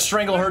gonna try to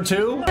strangle her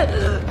too?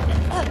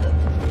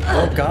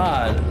 Oh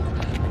god.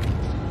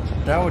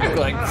 That would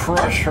like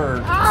crush her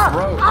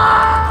throat.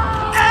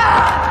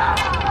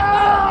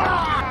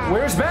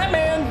 Where's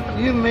Batman?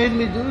 You made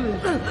me do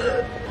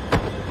this.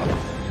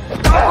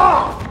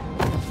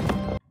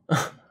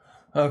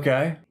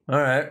 Okay,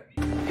 alright.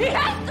 He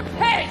has to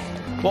pay!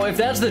 Well, if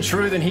that's the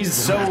truth, and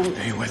he's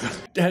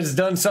has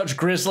done such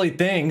grisly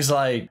things,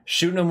 like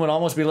shooting him would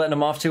almost be letting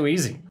him off too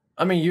easy.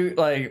 I mean,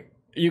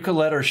 you could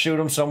let her shoot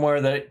him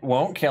somewhere that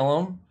won't kill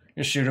him.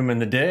 You shoot him in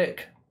the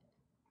dick.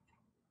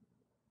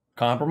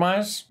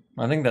 Compromise?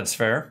 I think that's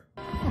fair.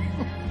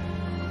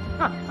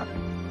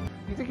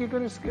 You think you're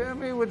gonna scare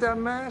me with that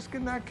mask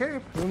and that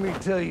cape? Let me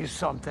tell you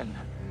something.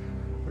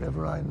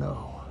 Whatever I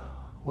know,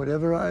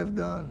 whatever I've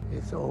done,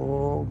 it's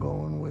all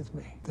going with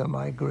me to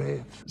my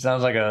grave.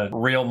 Sounds like a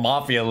real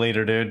mafia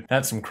leader, dude.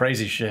 That's some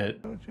crazy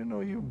shit. Don't you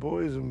know you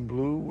boys in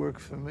blue work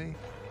for me?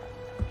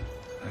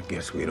 I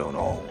guess we don't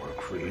all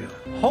work for you.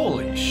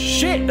 Holy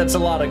shit, that's a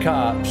lot of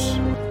cops.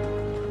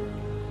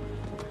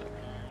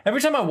 Every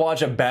time I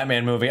watch a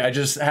Batman movie, I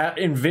just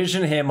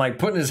envision him like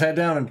putting his head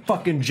down and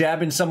fucking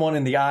jabbing someone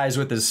in the eyes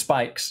with his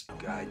spikes.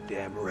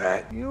 Goddamn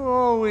rat. You're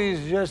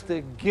always just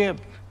a gimp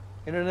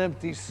in an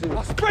empty suit.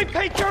 I'll spray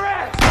paint your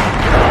ass!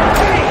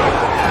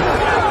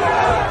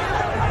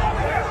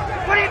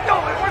 What are you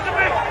doing? Where's the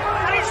man?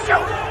 I ain't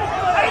shooting!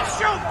 I ain't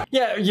shooting!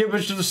 Yeah, but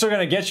it's still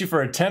gonna get you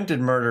for attempted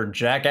murder,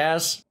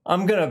 jackass.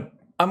 I'm gonna,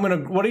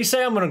 what do you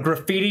say? I'm gonna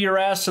graffiti your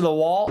ass to the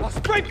wall? I'll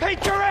spray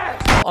paint your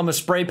ass! I'm gonna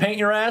spray paint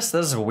your ass?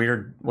 This is a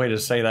weird way to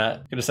say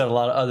that. Could have said a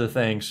lot of other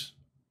things.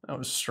 That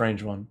was a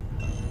strange one.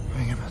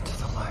 Bring him into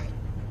the light.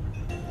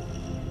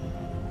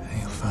 And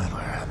you'll find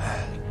where I'm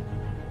at.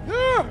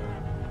 Yeah!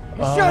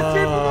 You shot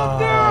people up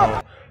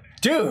there!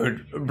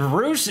 Dude,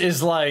 Bruce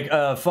is like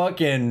a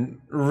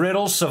fucking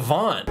riddle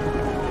savant.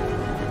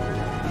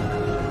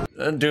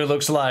 That dude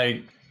looks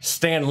like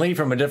Stan Lee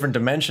from a different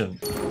dimension.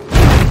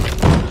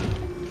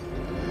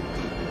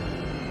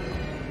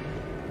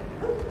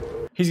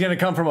 He's gonna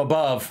come from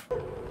above.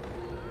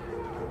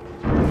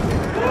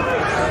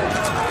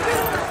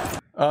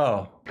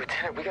 Oh.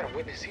 Lieutenant, we got a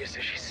witness here, so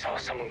she saw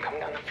someone come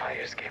down the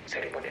fire escape,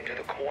 said he went into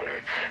the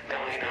corner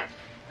diner.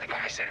 The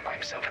guy sitting by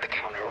himself at the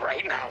counter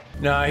right now.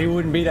 Nah, he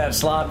wouldn't be that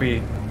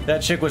sloppy.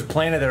 That chick was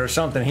planted there or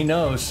something, he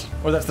knows.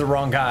 Or that's the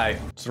wrong guy.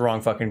 It's the wrong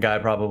fucking guy,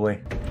 probably.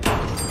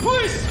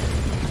 Police!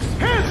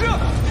 Hands up!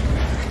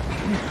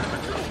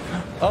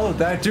 Oh,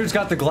 that dude's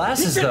got the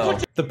glasses, though.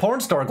 The porn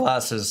star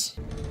glasses.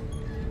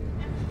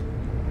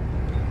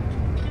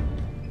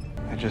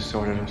 I just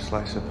ordered a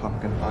slice of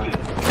pumpkin pie.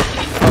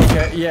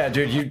 Okay, yeah,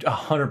 dude, you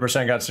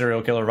 100% got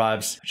serial killer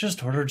vibes. I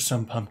just ordered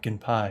some pumpkin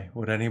pie.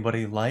 Would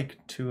anybody like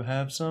to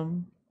have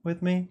some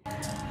with me?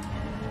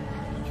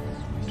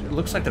 It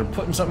looks like they're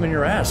putting something in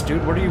your ass,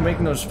 dude. What are you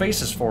making those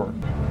faces for?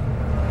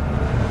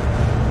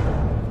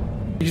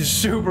 He's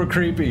super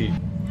creepy.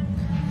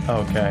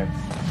 Okay.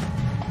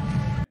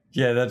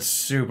 Yeah, that's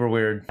super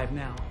weird.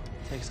 Now,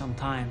 take some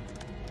time.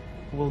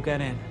 We'll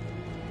get in.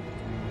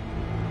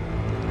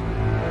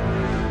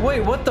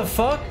 Wait, what the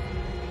fuck?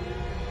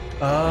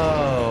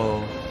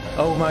 Oh.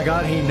 Oh my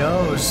god, he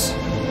knows.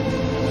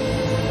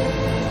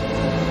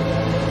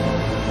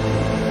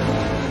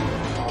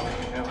 Only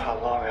you knew how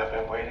long I've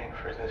been waiting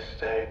for this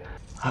day.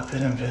 I've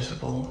been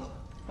invisible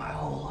my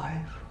whole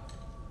life.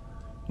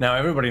 Now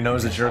everybody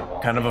knows that you're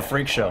kind of a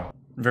freak show.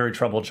 Very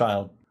troubled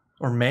child.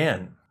 Or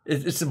man.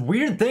 It's a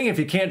weird thing if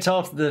you can't tell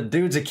if the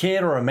dude's a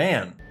kid or a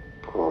man.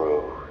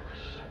 Bruce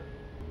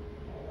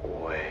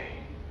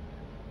Wayne.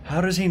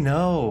 How does he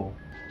know?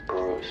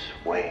 Bruce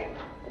Wayne,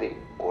 the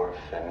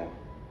orphan.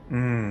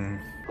 Hmm.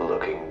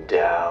 Looking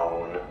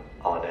down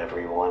on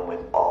everyone with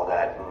all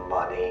that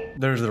money.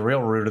 There's the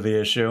real root of the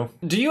issue.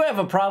 Do you have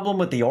a problem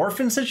with the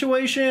orphan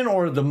situation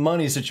or the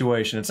money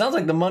situation? It sounds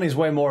like the money's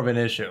way more of an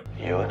issue.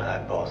 You and I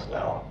both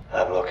know.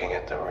 I'm looking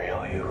at the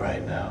real you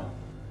right now.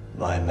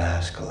 My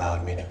mask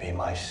allowed me to be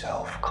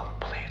myself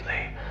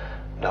completely.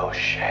 No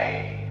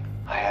shade.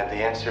 I had the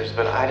answers,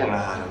 but I didn't know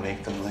how to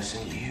make them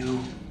listen. You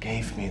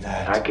gave me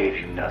that. I gave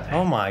you nothing.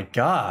 Oh my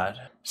god.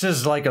 This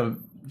is like a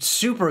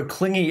super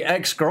clingy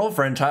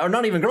ex-girlfriend type, or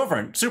not even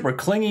girlfriend, super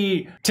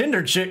clingy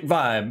Tinder chick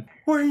vibe.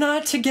 We're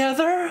not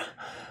together,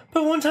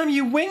 but one time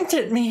you winked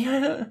at me.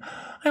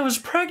 I was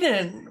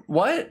pregnant.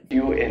 What?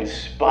 You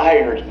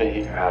inspired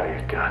me. You're out of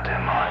your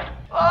goddamn mind.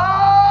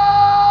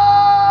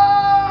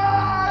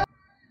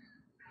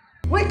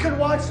 We could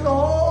watch the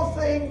whole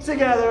thing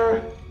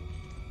together.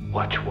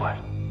 Watch what?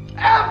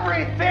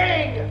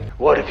 Everything!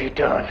 What have you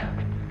done?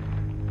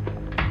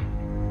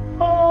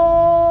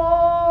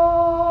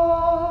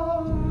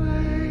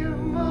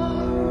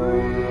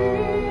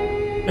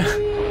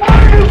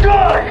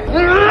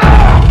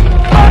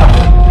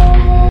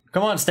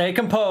 Come on, stay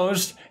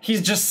composed.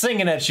 He's just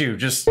singing at you.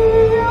 Just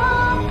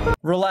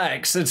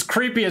relax. It's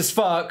creepy as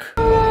fuck.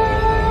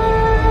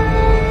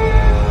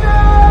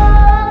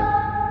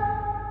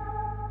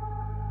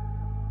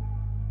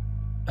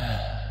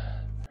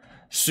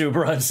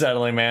 Super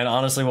unsettling, man.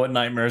 Honestly, what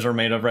nightmares are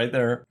made of right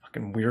there.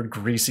 Fucking weird,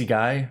 greasy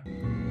guy.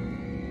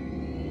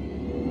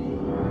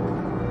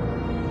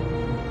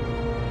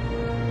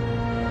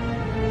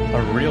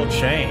 A real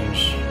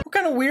change. What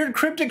kind of weird,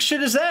 cryptic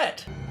shit is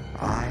that?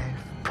 I've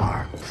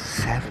parked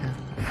 7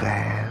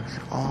 vans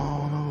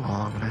all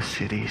along the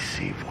city's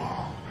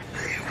seawall.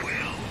 They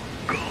will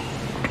go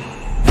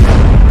boom.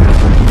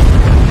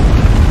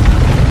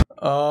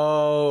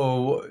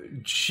 Oh,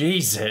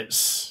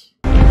 Jesus.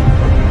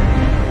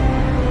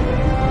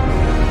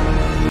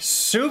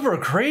 Super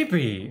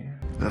creepy.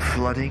 The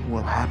flooding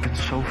will happen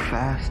so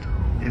fast,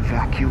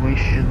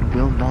 evacuation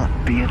will not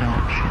be an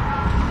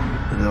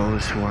option.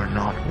 Those who are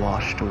not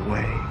washed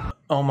away.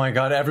 Oh my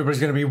god, everybody's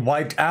gonna be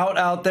wiped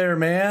out there,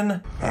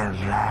 man. And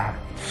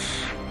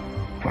that's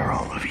where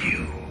all of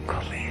you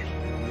come in.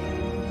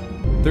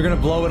 They're gonna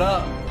blow it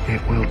up.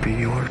 It will be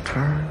your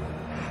turn.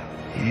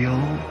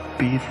 You'll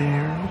be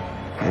there,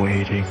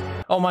 waiting.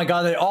 Oh my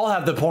god, they all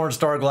have the porn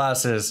star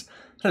glasses.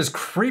 That is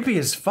creepy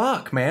as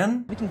fuck,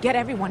 man. We can get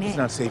everyone in. It's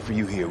not safe for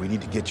you here. We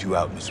need to get you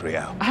out, Miss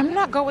Real. I'm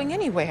not going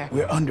anywhere.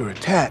 We're under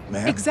attack,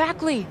 man.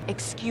 Exactly.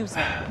 Excuse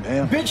me.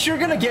 Ma'am. Bitch, you're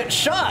gonna get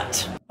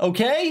shot,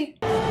 okay?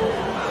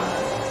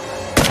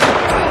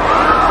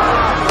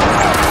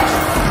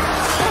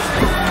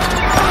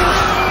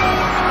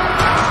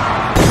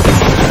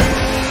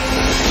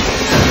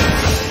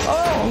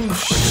 Oh,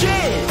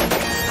 shit!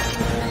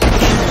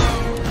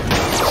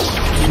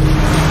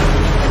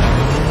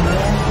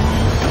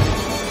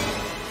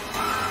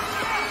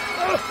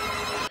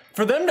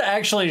 For them to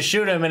actually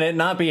shoot him and it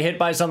not be hit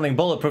by something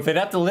bulletproof, they'd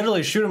have to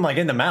literally shoot him like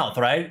in the mouth,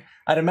 right?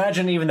 I'd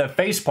imagine even the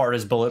face part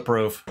is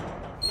bulletproof.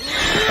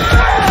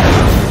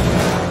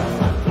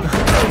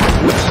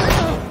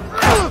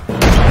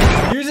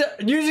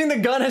 Using the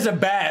gun as a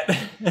bat.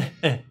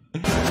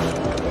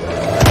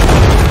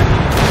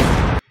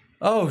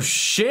 Oh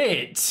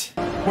shit.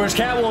 Where's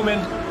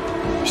Catwoman?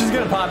 She's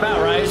gonna pop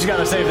out, right? She's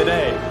gotta save the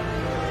day.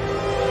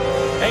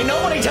 Ain't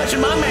nobody touching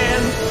my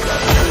man.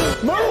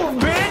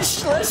 Move,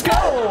 bitch! Let's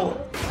go!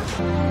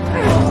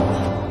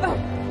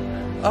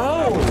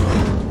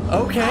 Oh,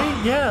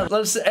 okay, yeah.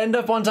 Let's end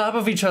up on top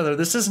of each other.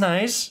 This is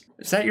nice.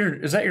 Is that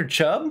your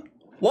chub?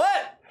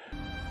 What?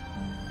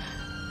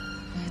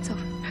 It's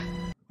over.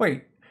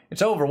 Wait,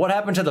 it's over. What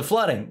happened to the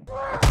flooding?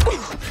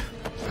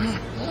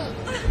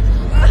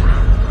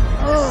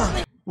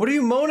 What are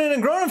you moaning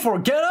and groaning for?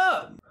 Get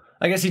up!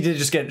 I guess he did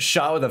just get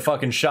shot with a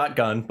fucking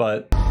shotgun,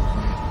 but...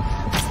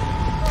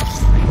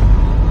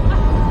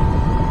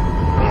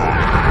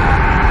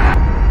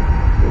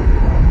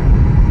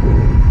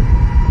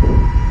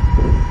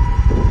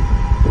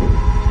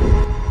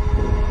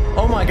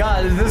 Oh my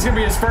god, this is gonna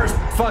be his first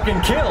fucking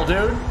kill,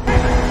 dude.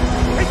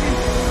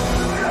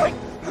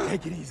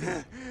 Take it easy.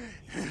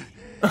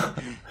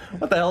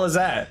 What the hell is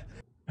that?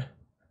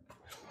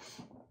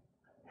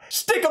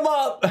 Stick him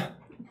up!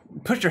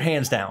 Put your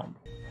hands down.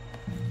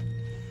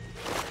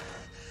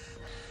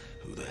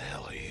 Who the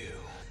hell are you?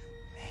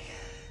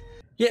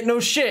 Yeah, no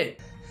shit.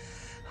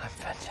 I'm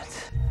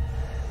vengeance.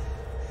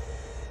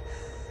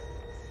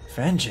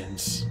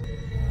 Vengeance?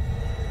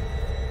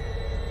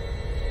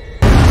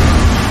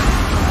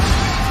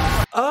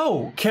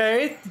 Oh,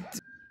 okay.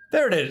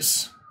 There it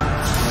is.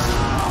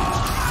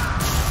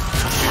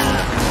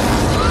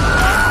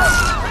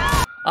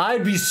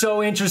 I'd be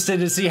so interested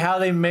to see how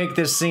they make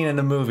this scene in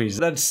the movies.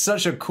 That's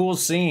such a cool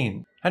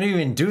scene. How do you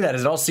even do that?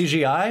 Is it all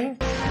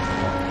CGI?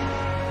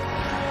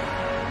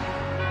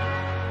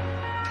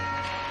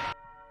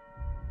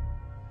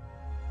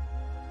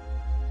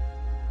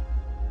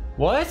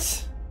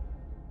 What?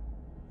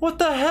 What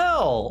the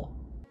hell?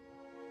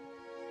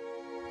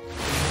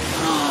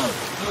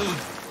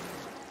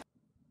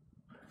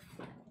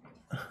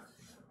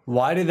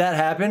 Why did that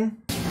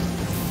happen?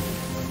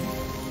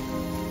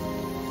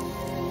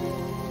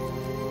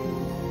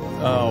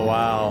 Oh,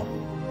 wow.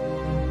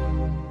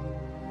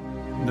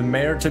 The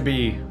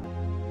mayor-to-be.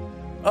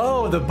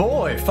 Oh, the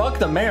boy. Fuck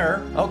the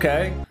mayor.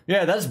 Okay.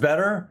 Yeah, that's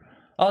better.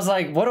 I was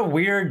like, what a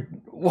weird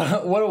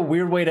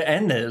way to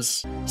end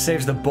this.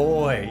 Saves the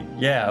boy.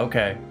 Yeah,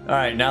 okay.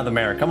 Alright, now the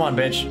mayor. Come on,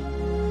 bitch.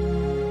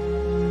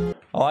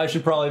 Oh, I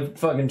should probably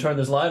fucking turn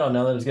this light on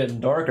now that it's getting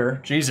darker.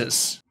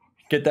 Jesus.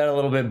 Get that a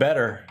little bit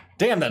better.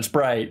 Damn, that's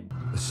bright.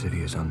 The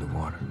city is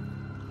underwater.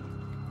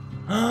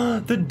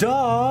 The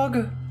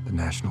dog! The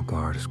National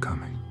Guard is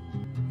coming.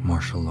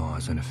 Martial law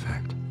is in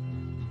effect.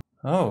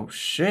 Oh,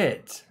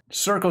 shit.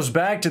 Circles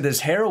back to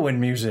this heroin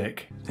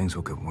music. Things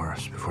will get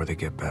worse before they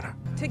get better.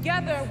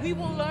 Together, we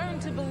will learn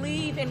to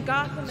believe in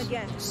Gotham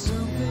again.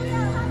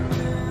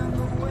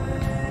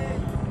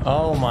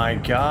 Oh my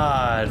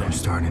god. I'm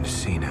starting to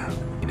see now.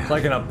 It's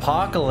like an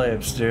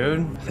apocalypse,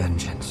 dude.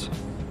 Vengeance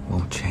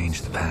won't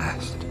change the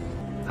past.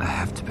 I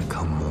have to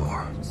become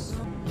more.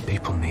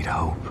 People need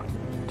hope,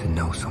 to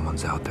know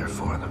someone's out there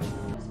for them.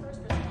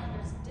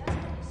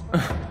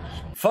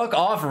 Fuck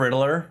off,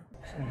 Riddler.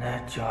 Isn't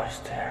that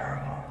just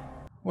terrible?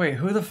 Wait,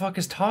 who the fuck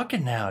is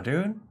talking now,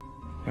 dude?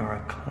 You're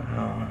a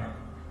clown.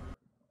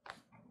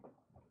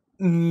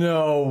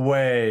 No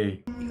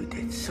way. You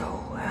did so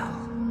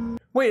well.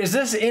 Wait, is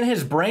this in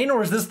his brain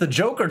or is this the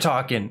Joker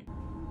talking?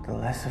 The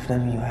less of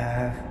them you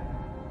have,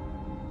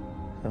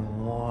 the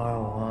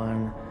more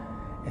one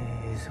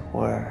is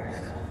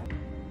worth.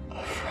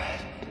 A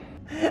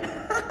friend.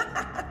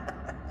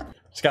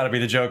 It's gotta be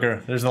the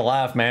Joker. There's the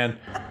laugh, man.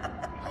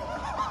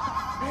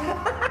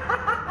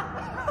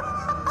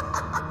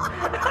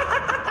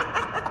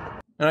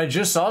 And I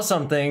just saw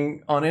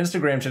something on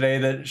Instagram today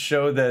that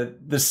showed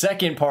that the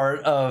second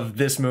part of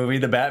this movie,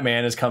 The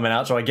Batman, is coming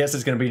out. So I guess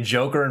it's gonna be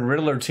Joker and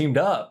Riddler teamed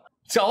up.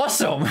 It's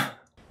awesome.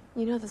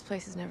 You know this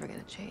place is never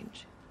gonna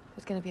change.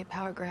 There's gonna be a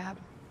power grab.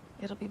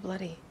 It'll be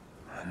bloody.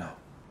 I know.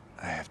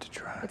 I have to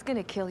try. It's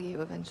gonna kill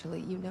you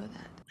eventually. You know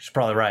that. She's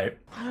probably right.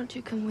 Why don't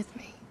you come with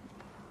me?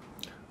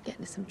 Get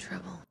into some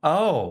trouble.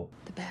 Oh.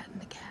 The bat and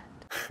the cat.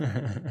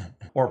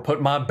 Or put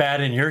my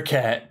bat in your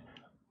cat.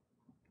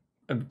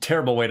 A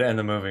terrible way to end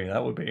the movie,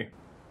 that would be.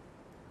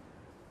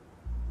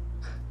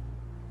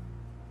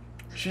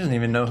 She doesn't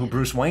even know who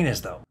Bruce Wayne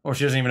is, though. Or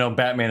she doesn't even know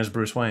Batman is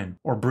Bruce Wayne.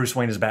 Or Bruce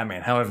Wayne is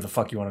Batman, however the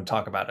fuck you want to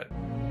talk about it.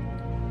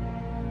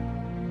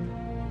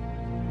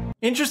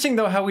 Interesting,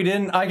 though, how we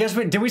didn't... I guess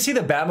did we see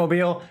the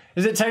Batmobile?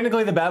 Is it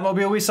technically the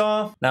Batmobile we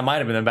saw? That might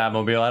have been the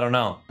Batmobile, I don't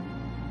know.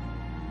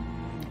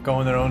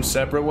 Going their own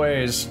separate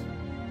ways.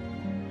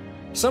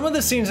 Some of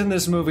the scenes in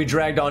this movie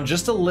dragged on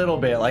just a little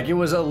bit, like it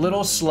was a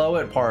little slow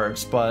at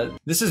parts, but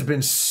this has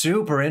been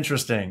super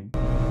interesting.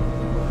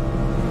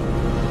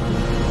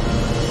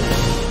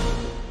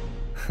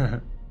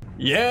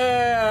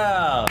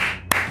 Yeah!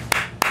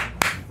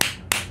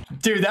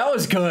 Dude, that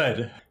was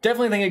good.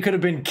 Definitely think it could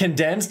have been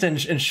condensed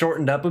and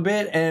shortened up a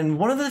bit, and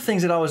one of the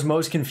things that I was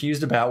most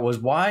confused about was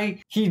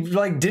why he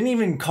didn't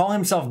even call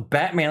himself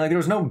Batman, like there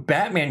was no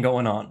Batman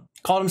going on.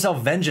 Called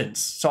himself Vengeance.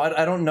 So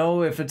I don't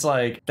know if it's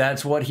like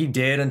that's what he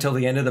did until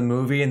the end of the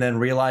movie and then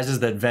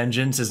realizes that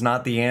vengeance is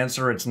not the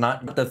answer, it's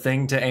not the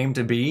thing to aim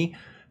to be.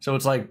 So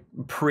it's like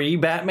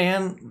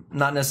pre-Batman,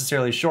 not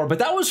necessarily sure, but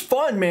that was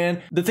fun,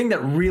 man. The thing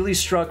that really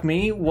struck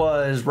me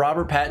was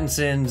Robert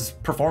Pattinson's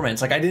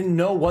performance. Like I didn't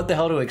know what the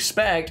hell to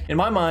expect. In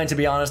my mind, to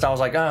be honest, I was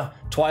like,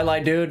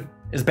 Twilight dude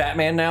is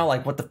Batman now?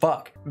 Like what the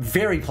fuck?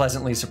 Very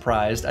pleasantly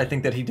surprised. I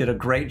think that he did a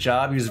great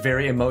job. He was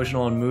very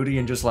emotional and moody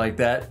and just like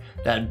that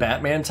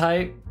Batman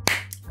type.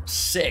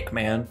 Sick,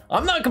 man.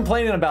 I'm not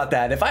complaining about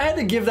that. If I had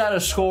to give that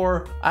a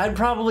score, I'd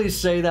probably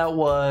say that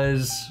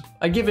was,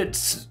 I give it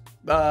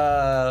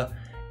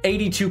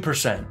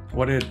 82%.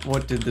 What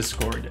did the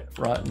score get?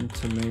 Rotten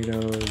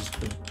Tomatoes,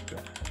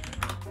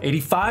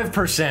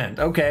 85%.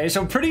 Okay,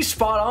 so pretty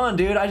spot on,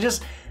 dude.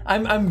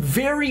 I'm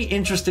very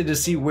interested to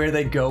see where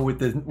they go with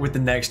the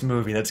next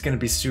movie. That's gonna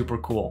be super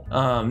cool.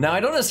 Now I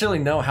don't necessarily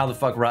know how the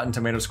fuck Rotten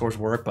Tomato scores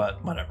work,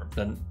 but whatever,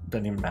 doesn't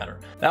even matter.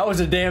 That was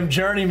a damn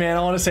journey, man.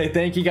 I want to say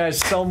thank you guys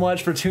so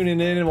much for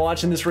tuning in and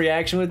watching this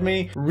reaction with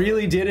me.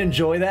 Really did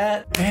enjoy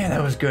that. Man,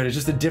 that was good. It's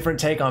just a different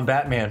take on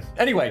Batman.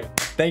 Anyway,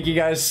 thank you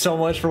guys so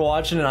much for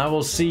watching, and I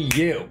will see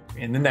you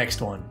in the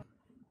next one.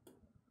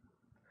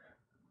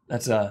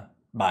 That's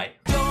bye.